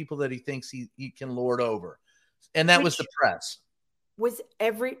control or people that he thinks he can lord over. And that was the press.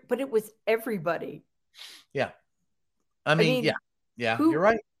 But it was everybody. Yeah. I mean, yeah, you're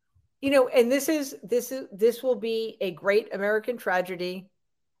right. And this will be a great American tragedy,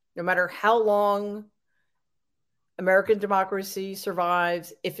 no matter how long American democracy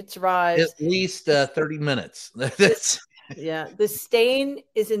survives, if it survives. At least 30 minutes. That's the stain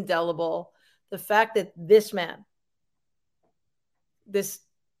is indelible. The fact that this man,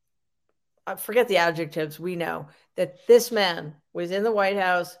 I forget the adjectives, we know that this man was in the White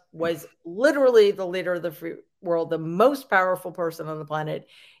House, was literally the leader of the free world, the most powerful person on the planet,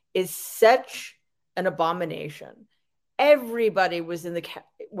 is such an abomination. Everybody was in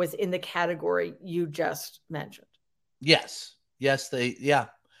the category you just mentioned. Yes.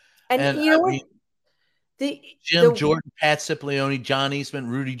 And you know what? Jim Jordan, Pat Cipollone, John Eastman,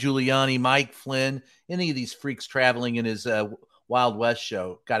 Rudy Giuliani, Mike Flynn, any of these freaks traveling in his Wild West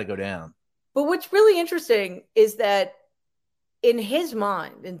show got to go down. But what's really interesting is that in his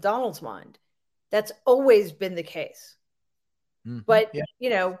mind, in Donald's mind, that's always been the case. Mm-hmm. But,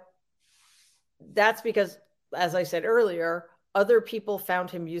 that's because, as I said earlier, other people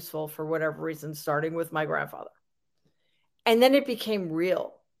found him useful for whatever reason, starting with my grandfather. And then it became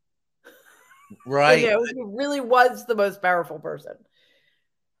real. Right. He really was the most powerful person.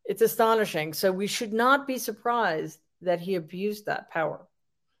 It's astonishing. So we should not be surprised that he abused that power.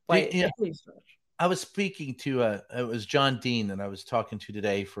 I was speaking to it was John Dean that I was talking to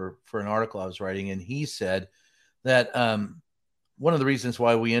today for an article I was writing, and he said that one of the reasons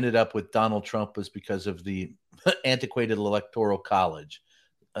why we ended up with Donald Trump was because of the antiquated electoral college.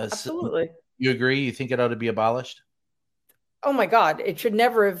 Absolutely. So you agree? You think it ought to be abolished? Oh my God, it should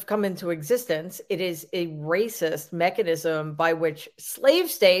never have come into existence. It is a racist mechanism by which slave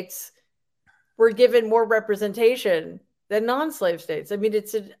states were given more representation than non-slave states. I mean,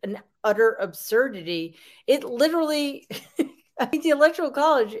 it's an utter absurdity. It literally, the Electoral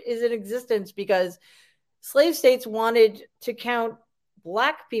College is in existence because slave states wanted to count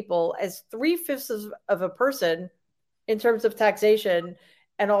Black people as 3/5 of a person in terms of taxation,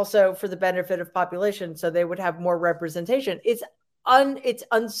 and also for the benefit of population, so they would have more representation. It's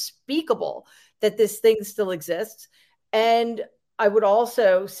unspeakable that this thing still exists. And I would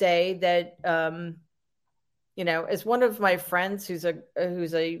also say that, as one of my friends who's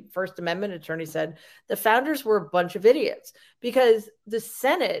a First Amendment attorney said, the founders were a bunch of idiots, because the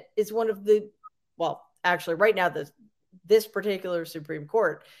Senate is one of the, well, actually right now, this particular Supreme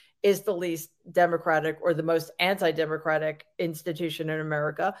Court is the least democratic or the most anti-democratic institution in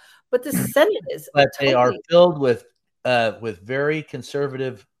America. But the Senate is. But they are filled with very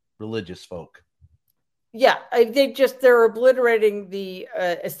conservative religious folk. Yeah, they're obliterating the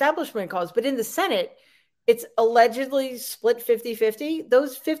establishment cause. But in the Senate, it's allegedly split 50-50.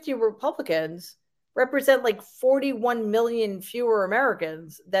 Those 50 Republicans represent like 41 million fewer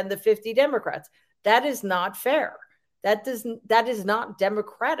Americans than the 50 Democrats. That is not fair. That is not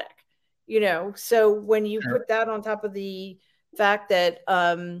democratic, So when you put that on top of the fact that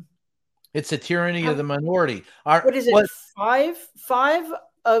it's a tyranny of the minority. What is it? Five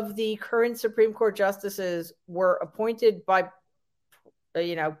of the current Supreme Court justices were appointed by,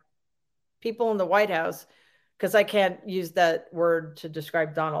 people in the White House, because I can't use that word to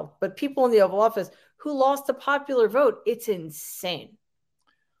describe Donald, but people in the Oval Office who lost a popular vote. It's insane.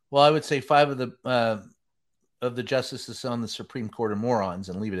 Well, I would say 5 of the justices on the Supreme Court are morons,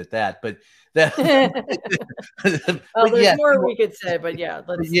 and leave it at that. But that, there's more we could say, but yeah.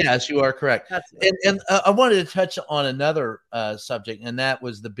 Yes, you are correct. And I wanted to touch on another subject, and that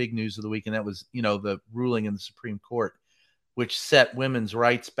was the big news of the week, and that was, the ruling in the Supreme Court, which set women's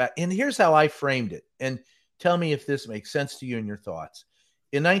rights back. And here's how I framed it. And tell me if this makes sense to you and your thoughts.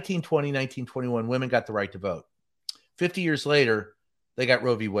 In 1920, 1921, women got the right to vote. 50 years later, they got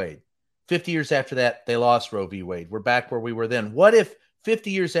Roe v. Wade. 50 years after that, they lost Roe v. Wade. We're back where we were then. What if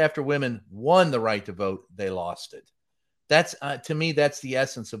 50 years after women won the right to vote, they lost it? That's to me, that's the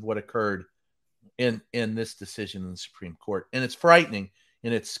essence of what occurred in this decision in the Supreme Court. And it's frightening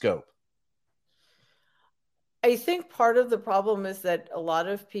in its scope. I think part of the problem is that a lot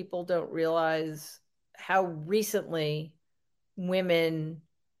of people don't realize how recently women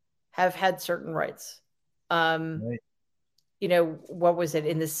have had certain rights. Right. What was it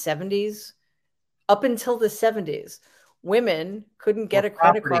in the 70s? Up until the 70s, women couldn't get a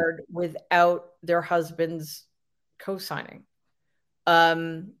credit card without their husband's co-signing.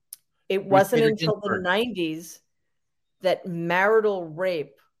 It wasn't until the 90s that marital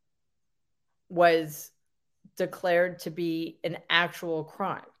rape was declared to be an actual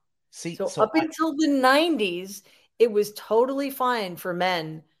crime. So up until the 90s, it was totally fine for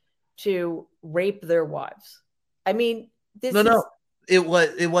men to rape their wives. I mean, it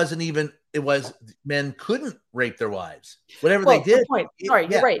wasn't even. It was men couldn't rape their wives. Whatever they did. Sorry,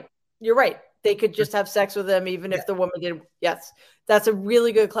 you're right. You're right. They could just have sex with them, even if the woman did. Yes, that's a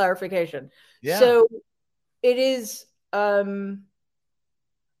really good clarification. Yeah. So it is.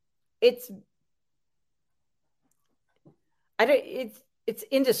 It's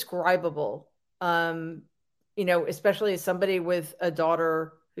indescribable. Especially as somebody with a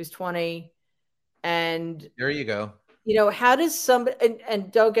daughter who's 20, and there you go. How does somebody,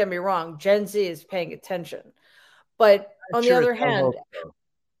 and don't get me wrong, Gen Z is paying attention, but on the other hand,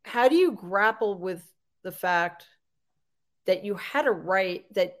 how do you grapple with the fact that you had a right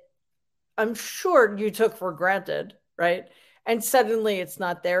that I'm sure you took for granted, right? And suddenly it's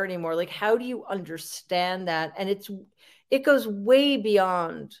not there anymore. Like, how do you understand that? And it goes way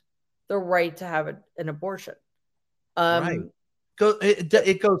beyond the right to have an abortion. Right.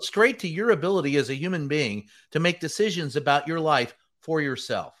 It goes straight to your ability as a human being to make decisions about your life for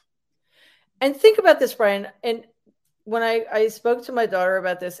yourself. And think about this, Brian. And when I spoke to my daughter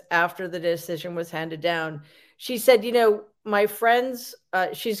about this after the decision was handed down, she said, my friends,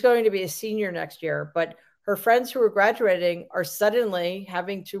 she's going to be a senior next year, but her friends who are graduating are suddenly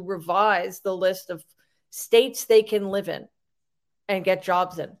having to revise the list of states they can live in and get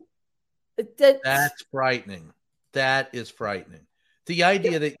jobs in. That's frightening. That is frightening. The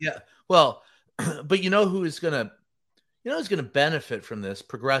idea that, but who's going to benefit from this?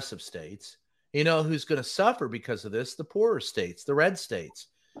 Progressive states. Who's going to suffer because of this? The poorer states, the red states.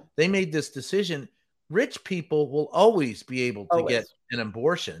 They made this decision. Rich people will always be able to get an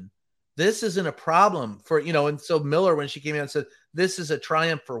abortion. This isn't a problem for, and so Miller, when she came out and said, this is a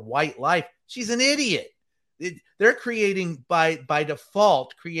triumph for white life, she's an idiot. They're creating by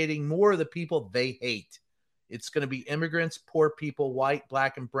default, creating more of the people they hate. It's going to be immigrants, poor people, white,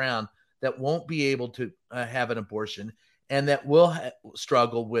 black, and brown that won't be able to have an abortion and that will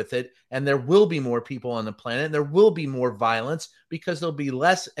struggle with it. And there will be more people on the planet and there will be more violence because there'll be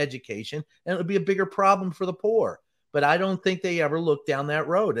less education and it'll be a bigger problem for the poor. But I don't think they ever look down that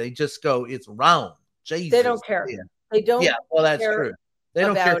road. They just go, it's round. Jesus. They don't care. Yeah. They don't. Yeah, well, that's true. They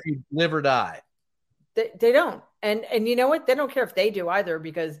don't care if you live or die. They don't. And you know what? They don't care if they do either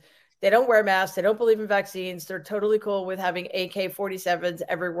because they don't wear masks. They don't believe in vaccines. They're totally cool with having AK-47s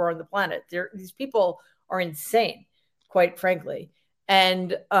everywhere on the planet. These people are insane, quite frankly.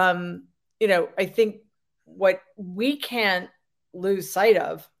 And, I think what we can't lose sight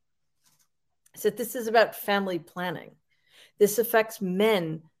of is that this is about family planning. This affects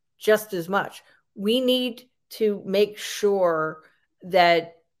men just as much. We need to make sure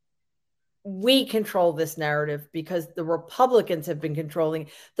that we control this narrative because the Republicans have been controlling.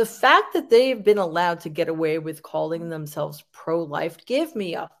 The fact that they've been allowed to get away with calling themselves pro-life, give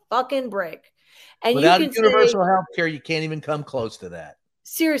me a fucking break. And without universal health care, you can't even come close to that.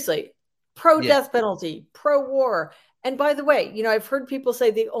 Seriously, pro-death penalty, pro-war. And by the way, I've heard people say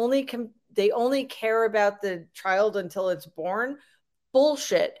they only care about the child until it's born.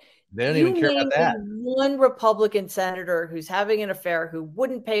 Bullshit. They don't even care about that. One Republican senator who's having an affair who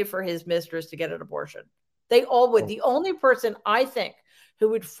wouldn't pay for his mistress to get an abortion. They all would. The only person I think who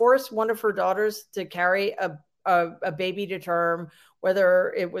would force one of her daughters to carry a baby to term,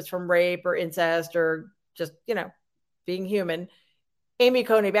 whether it was from rape or incest or just, being human, Amy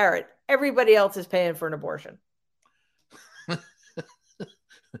Coney Barrett. Everybody else is paying for an abortion.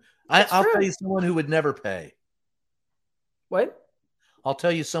 I'll tell you someone who would never pay. What? I'll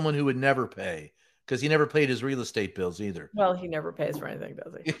tell you someone who would never pay because he never paid his real estate bills either. Well, he never pays for anything,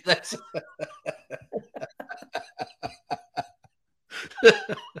 does he?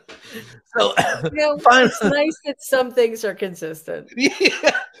 So it's nice that some things are consistent.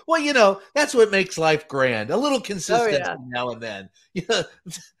 Yeah. Well, that's what makes life grand. A little consistency now and then.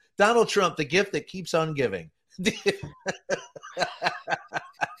 Donald Trump, the gift that keeps on giving.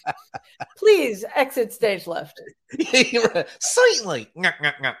 Please exit stage left. Certainly.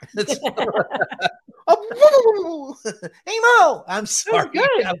 Hey Mo, I'm sorry.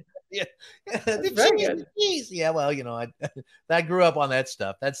 Good. Yeah. The cheese. Yeah, well, I grew up on that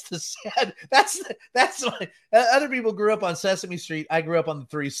stuff. That's the sad. That's my other people grew up on Sesame Street. I grew up on the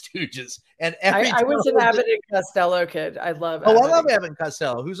Three Stooges, and I was an Abbott and Costello kid. I love. I love Abbott and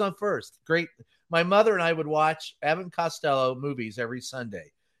Costello. Who's on first? Great. My mother and I would watch Abbott and Costello movies every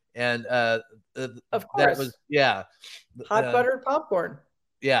Sunday, and of course, that was hot buttered popcorn.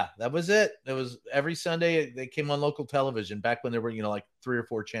 Yeah, that was it. It was every Sunday. They came on local television back when there were, like 3 or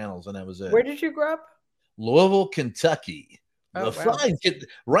 4 channels, and that was it. Where did you grow up? Louisville, Kentucky. Oh, The wow. fines get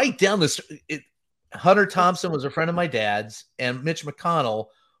right down the street. Hunter Thompson was a friend of my dad's, and Mitch McConnell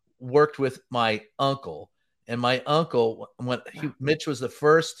worked with my uncle. And my uncle, Mitch was the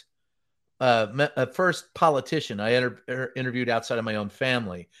first politician I interviewed outside of my own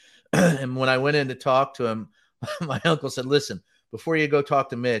family. And when I went in to talk to him, my uncle said, "Listen, before you go talk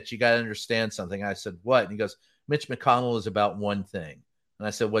to Mitch, you got to understand something." I said, "What?" And he goes, "Mitch McConnell is about one thing." And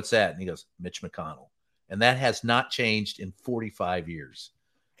I said, "What's that?" And he goes, "Mitch McConnell." And that has not changed in 45 years.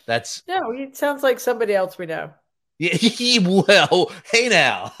 That's No, it sounds like somebody else we know. well, hey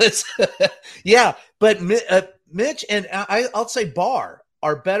now. Yeah, but Mitch and I'll say Barr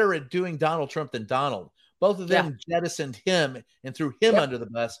are better at doing Donald Trump than Donald. Both of them jettisoned him and threw him under the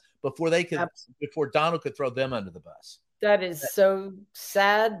bus before Donald could throw them under the bus. That is so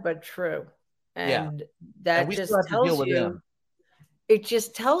sad but true. And that we just still have to deal tells with you them. it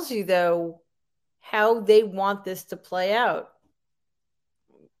just tells you though how they want this to play out.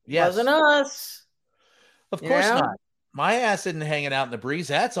 Yes. Wasn't us. Of course not. My ass isn't hanging out in the breeze.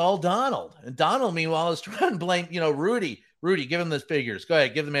 That's all Donald. And Donald, meanwhile, is trying to blame, Rudy. Rudy, give him the figures. Go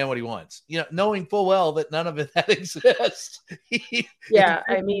ahead, give the man what he wants. Knowing full well that none of that exists.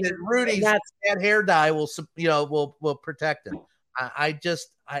 I mean, Rudy's bad hair dye will protect him. I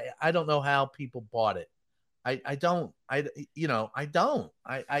don't know how people bought it. I don't. And you know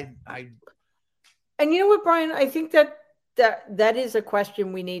what, Brian? I think that is a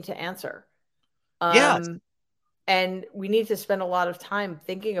question we need to answer. Yes. And we need to spend a lot of time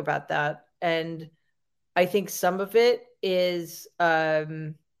thinking about that. And I think some of it is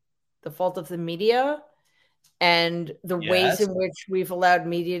the fault of the media and the ways in which we've allowed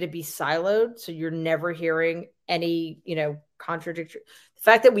media to be siloed. So you're never hearing any, contradictory. The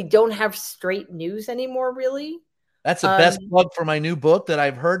fact that we don't have straight news anymore, really. That's the best plug for my new book that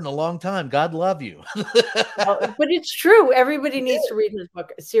I've heard in a long time. God love you. But it's true. Everybody needs to read his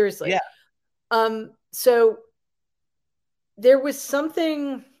book. Seriously. Yeah. So there was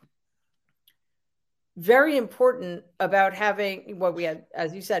something very important about having what we had,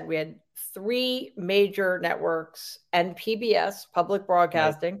 as you said, we had 3 major networks and PBS, public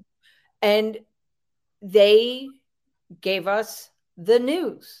broadcasting, and they gave us the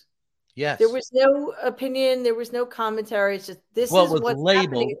news. Yes. There was no opinion. There was no commentary. It's just it was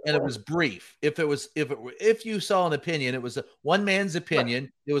labeled and it was brief. If you saw an opinion, it was one man's opinion.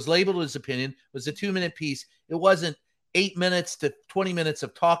 Right. It was labeled as opinion. It was a 2-minute piece. It wasn't 8 minutes to 20 minutes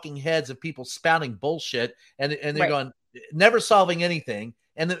of talking heads of people spouting bullshit and they're going never solving anything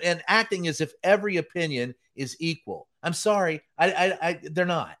and acting as if every opinion is equal. I'm sorry, they're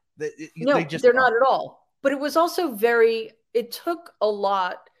not. They're not at all. But it was also it took a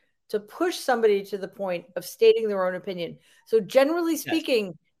lot to push somebody to the point of stating their own opinion. So generally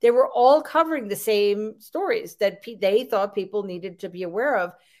speaking, they were all covering the same stories that they thought people needed to be aware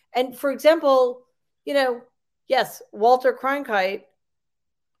of. And for example, yes, Walter Cronkite,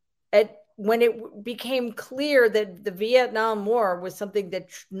 when it became clear that the Vietnam War was something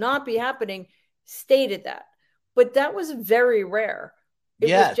that should not be happening, stated that. But that was very rare. It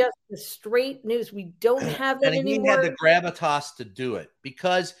was just the straight news. We don't have that anymore. And he had the gravitas to do it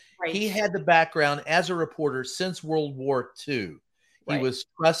because he had the background as a reporter since World War II. He was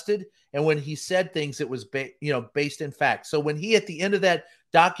trusted. And when he said things, it was based in fact. So when he, at the end of that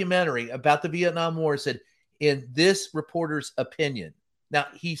documentary about the Vietnam War, said, in this reporter's opinion, now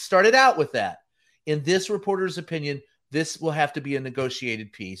he started out with that. In this reporter's opinion, this will have to be a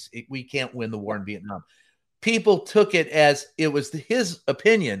negotiated peace. We can't win the war in Vietnam. People took it as it was his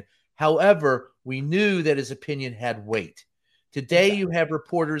opinion. However, we knew that his opinion had weight. Today, you have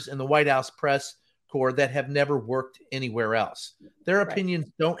reporters in the White House press corps that have never worked anywhere else. Their opinions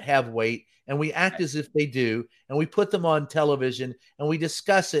don't have weight, and we act as if they do, and we put them on television, and we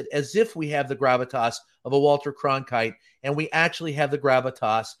discuss it as if we have the gravitas of a Walter Cronkite, and we actually have the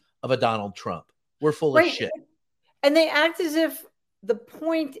gravitas of a Donald Trump. We're full of shit. And they act as if the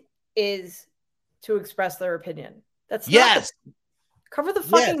point is to express their opinion. That's not cover the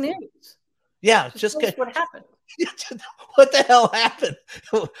fucking news. Yeah, just what happened. What the hell happened?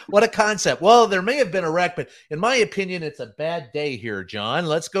 What a concept. Well, there may have been a wreck, but in my opinion, it's a bad day here, John.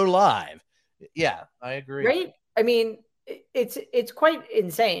 Let's go live. Yeah, I agree. Right? I mean, it's quite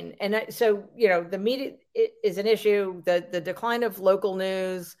insane. And so, the media is an issue, the decline of local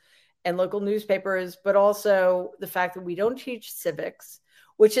news and local newspapers, but also the fact that we don't teach civics,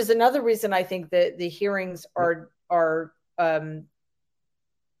 which is another reason I think that the hearings are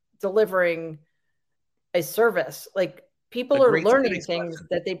delivering a service. Like, people are learning things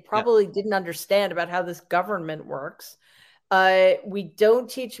that they probably didn't understand about how this government works. We don't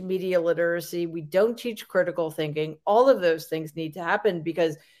teach media literacy. We don't teach critical thinking. All of those things need to happen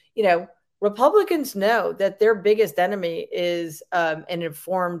because, Republicans know that their biggest enemy is an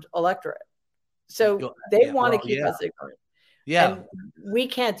informed electorate. So they want to keep us ignorant. Yeah. And we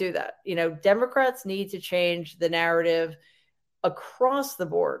can't do that. Democrats need to change the narrative across the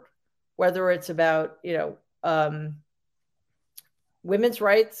board, whether it's about, women's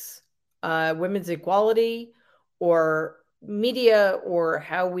rights, women's equality, or media, or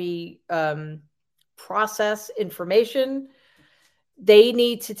how we process information. They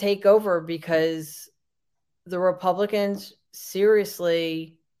need to take over because the Republicans,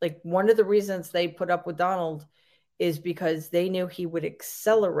 seriously, like, one of the reasons they put up with Donald is because they knew he would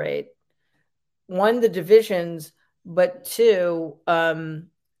accelerate, one, the divisions, but two,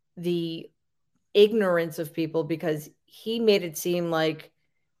 the ignorance of people, because he made it seem like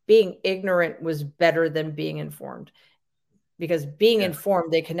being ignorant was better than being informed. Because being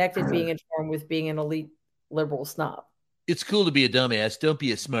informed, they connected being informed with being an elite liberal snob. It's cool to be a dumbass. Don't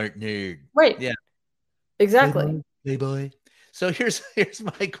be a smart nerd. Right. Yeah. Exactly. Hey boy. So here's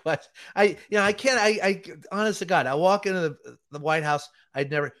my question. I honest to God, I walk into the White House.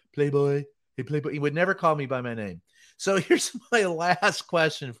 I'd never, Playboy. Hey, Playboy. He would never call me by my name. So here's my last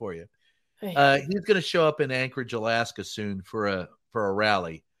question for you. He's going to show up in Anchorage, Alaska soon for a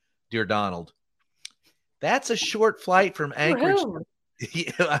rally. Dear Donald. That's a short flight from Anchorage.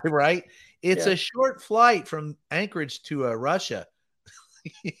 Yeah, right? It's a short flight from Anchorage to Russia.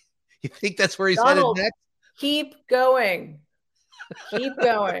 You think that's where he's Donald, headed next? Keep going. Keep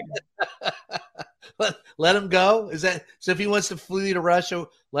going. Let him go? Is that so? If he wants to flee to Russia,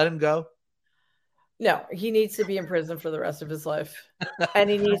 let him go? No, he needs to be in prison for the rest of his life. And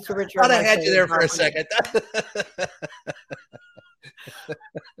he needs to return. I had you there for a second.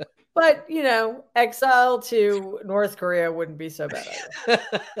 But, exile to North Korea wouldn't be so bad.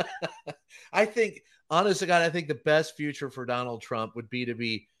 I think, honest to God, I think the best future for Donald Trump would be to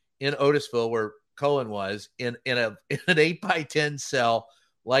be in Otisville, where Cohen was, in an 8x10 cell,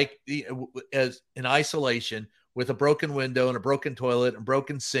 like as in isolation, with a broken window and a broken toilet and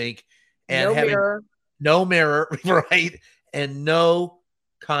broken sink, and no mirror, right, and no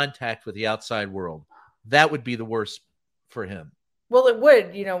contact with the outside world. That would be the worst for him. Well, it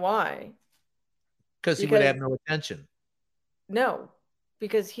would. You know why? Because he would have no attention. No,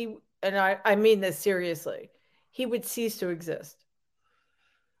 because he, and I mean this seriously, he would cease to exist.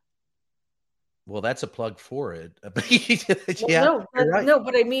 Well, that's a plug for it. No,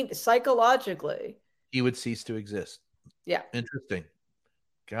 but I mean psychologically. He would cease to exist. Yeah. Interesting.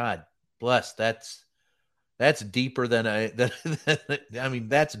 God bless. That's deeper than I mean,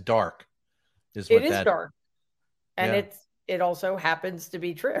 that's dark. It is dark. And it also happens to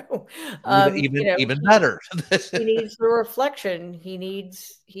be true. Even better. He needs the reflection. He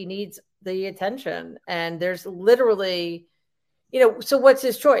needs the attention. And there's literally, so what's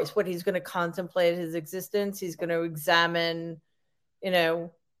his choice? What, he's going to contemplate his existence. He's going to examine,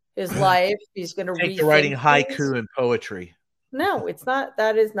 his life. He's going to take to writing haiku and poetry. No, it's not.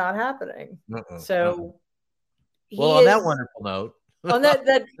 That is not happening. So, on that wonderful note, on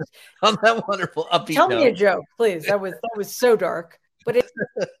that on that wonderful upbeat tell note, me a joke, please. That was so dark. But it's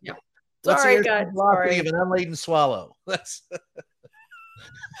sorry, guys. Sorry. Of an unladen swallow.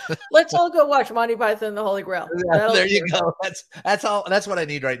 Let's all go watch Monty Python and the Holy Grail. There you go. That's all. That's what I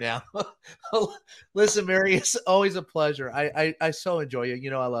need right now. Listen, Mary, it's always a pleasure. I so enjoy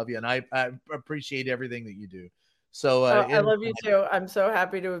you. I love you, and I appreciate everything that you do. So I love you too. I'm so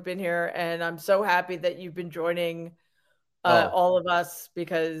happy to have been here, and I'm so happy that you've been joining all of us,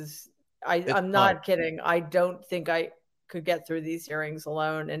 because I'm not kidding. I don't think I could get through these hearings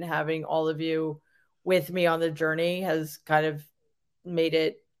alone, and having all of you with me on the journey has kind of made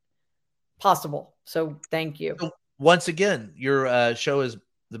it possible. So thank you. So once again, your show is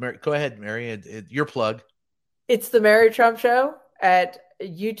go ahead, Mary, your plug. It's the Mary Trump Show at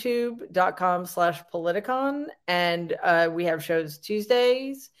youtube.com/Politicon. And we have shows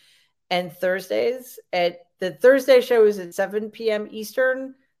Tuesdays and Thursdays. The Thursday show is at 7 p.m.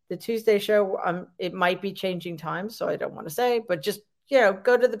 Eastern. The Tuesday show, it might be changing times, so I don't want to say, but just,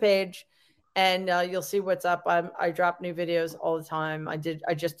 go to the page and you'll see what's up. I drop new videos all the time. I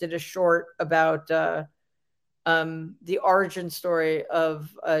just did a short about the origin story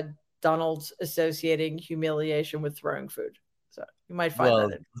of Donald's associating humiliation with throwing food. So you might find that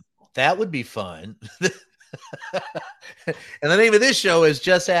interesting. That would be fun. And the name of this show is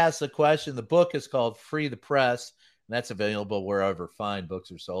Just Ask the Question. The book is called Free the Press, and that's available wherever fine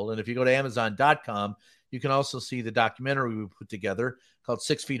books are sold. And if you go to Amazon.com, you can also see the documentary we put together called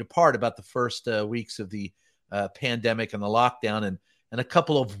 6 Feet Apart, about the first weeks of the pandemic and the lockdown, and a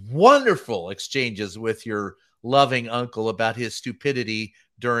couple of wonderful exchanges with your loving uncle about his stupidity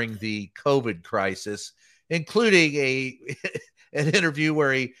during the COVID crisis, including an interview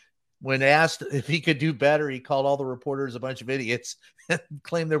where when asked if he could do better, he called all the reporters a bunch of idiots and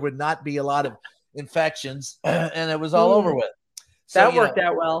claimed there would not be a lot of infections, and it was all over with. So, that worked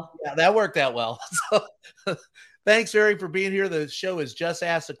out well. Yeah, that worked out well. So, thanks, Eric, for being here. The show is Just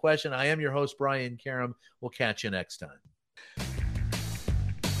Ask the Question. I am your host, Brian Karam. We'll catch you next time.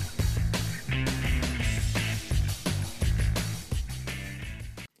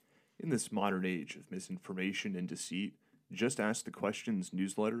 In this modern age of misinformation and deceit, Just Ask the Questions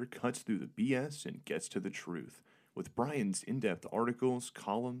newsletter cuts through the BS and gets to the truth, with Brian's in-depth articles,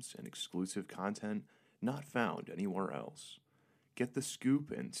 columns, and exclusive content not found anywhere else. Get the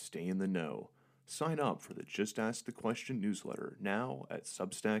scoop and stay in the know. Sign up for the Just Ask the Question newsletter now at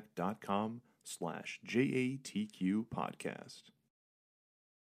substack.com/JATQ podcast.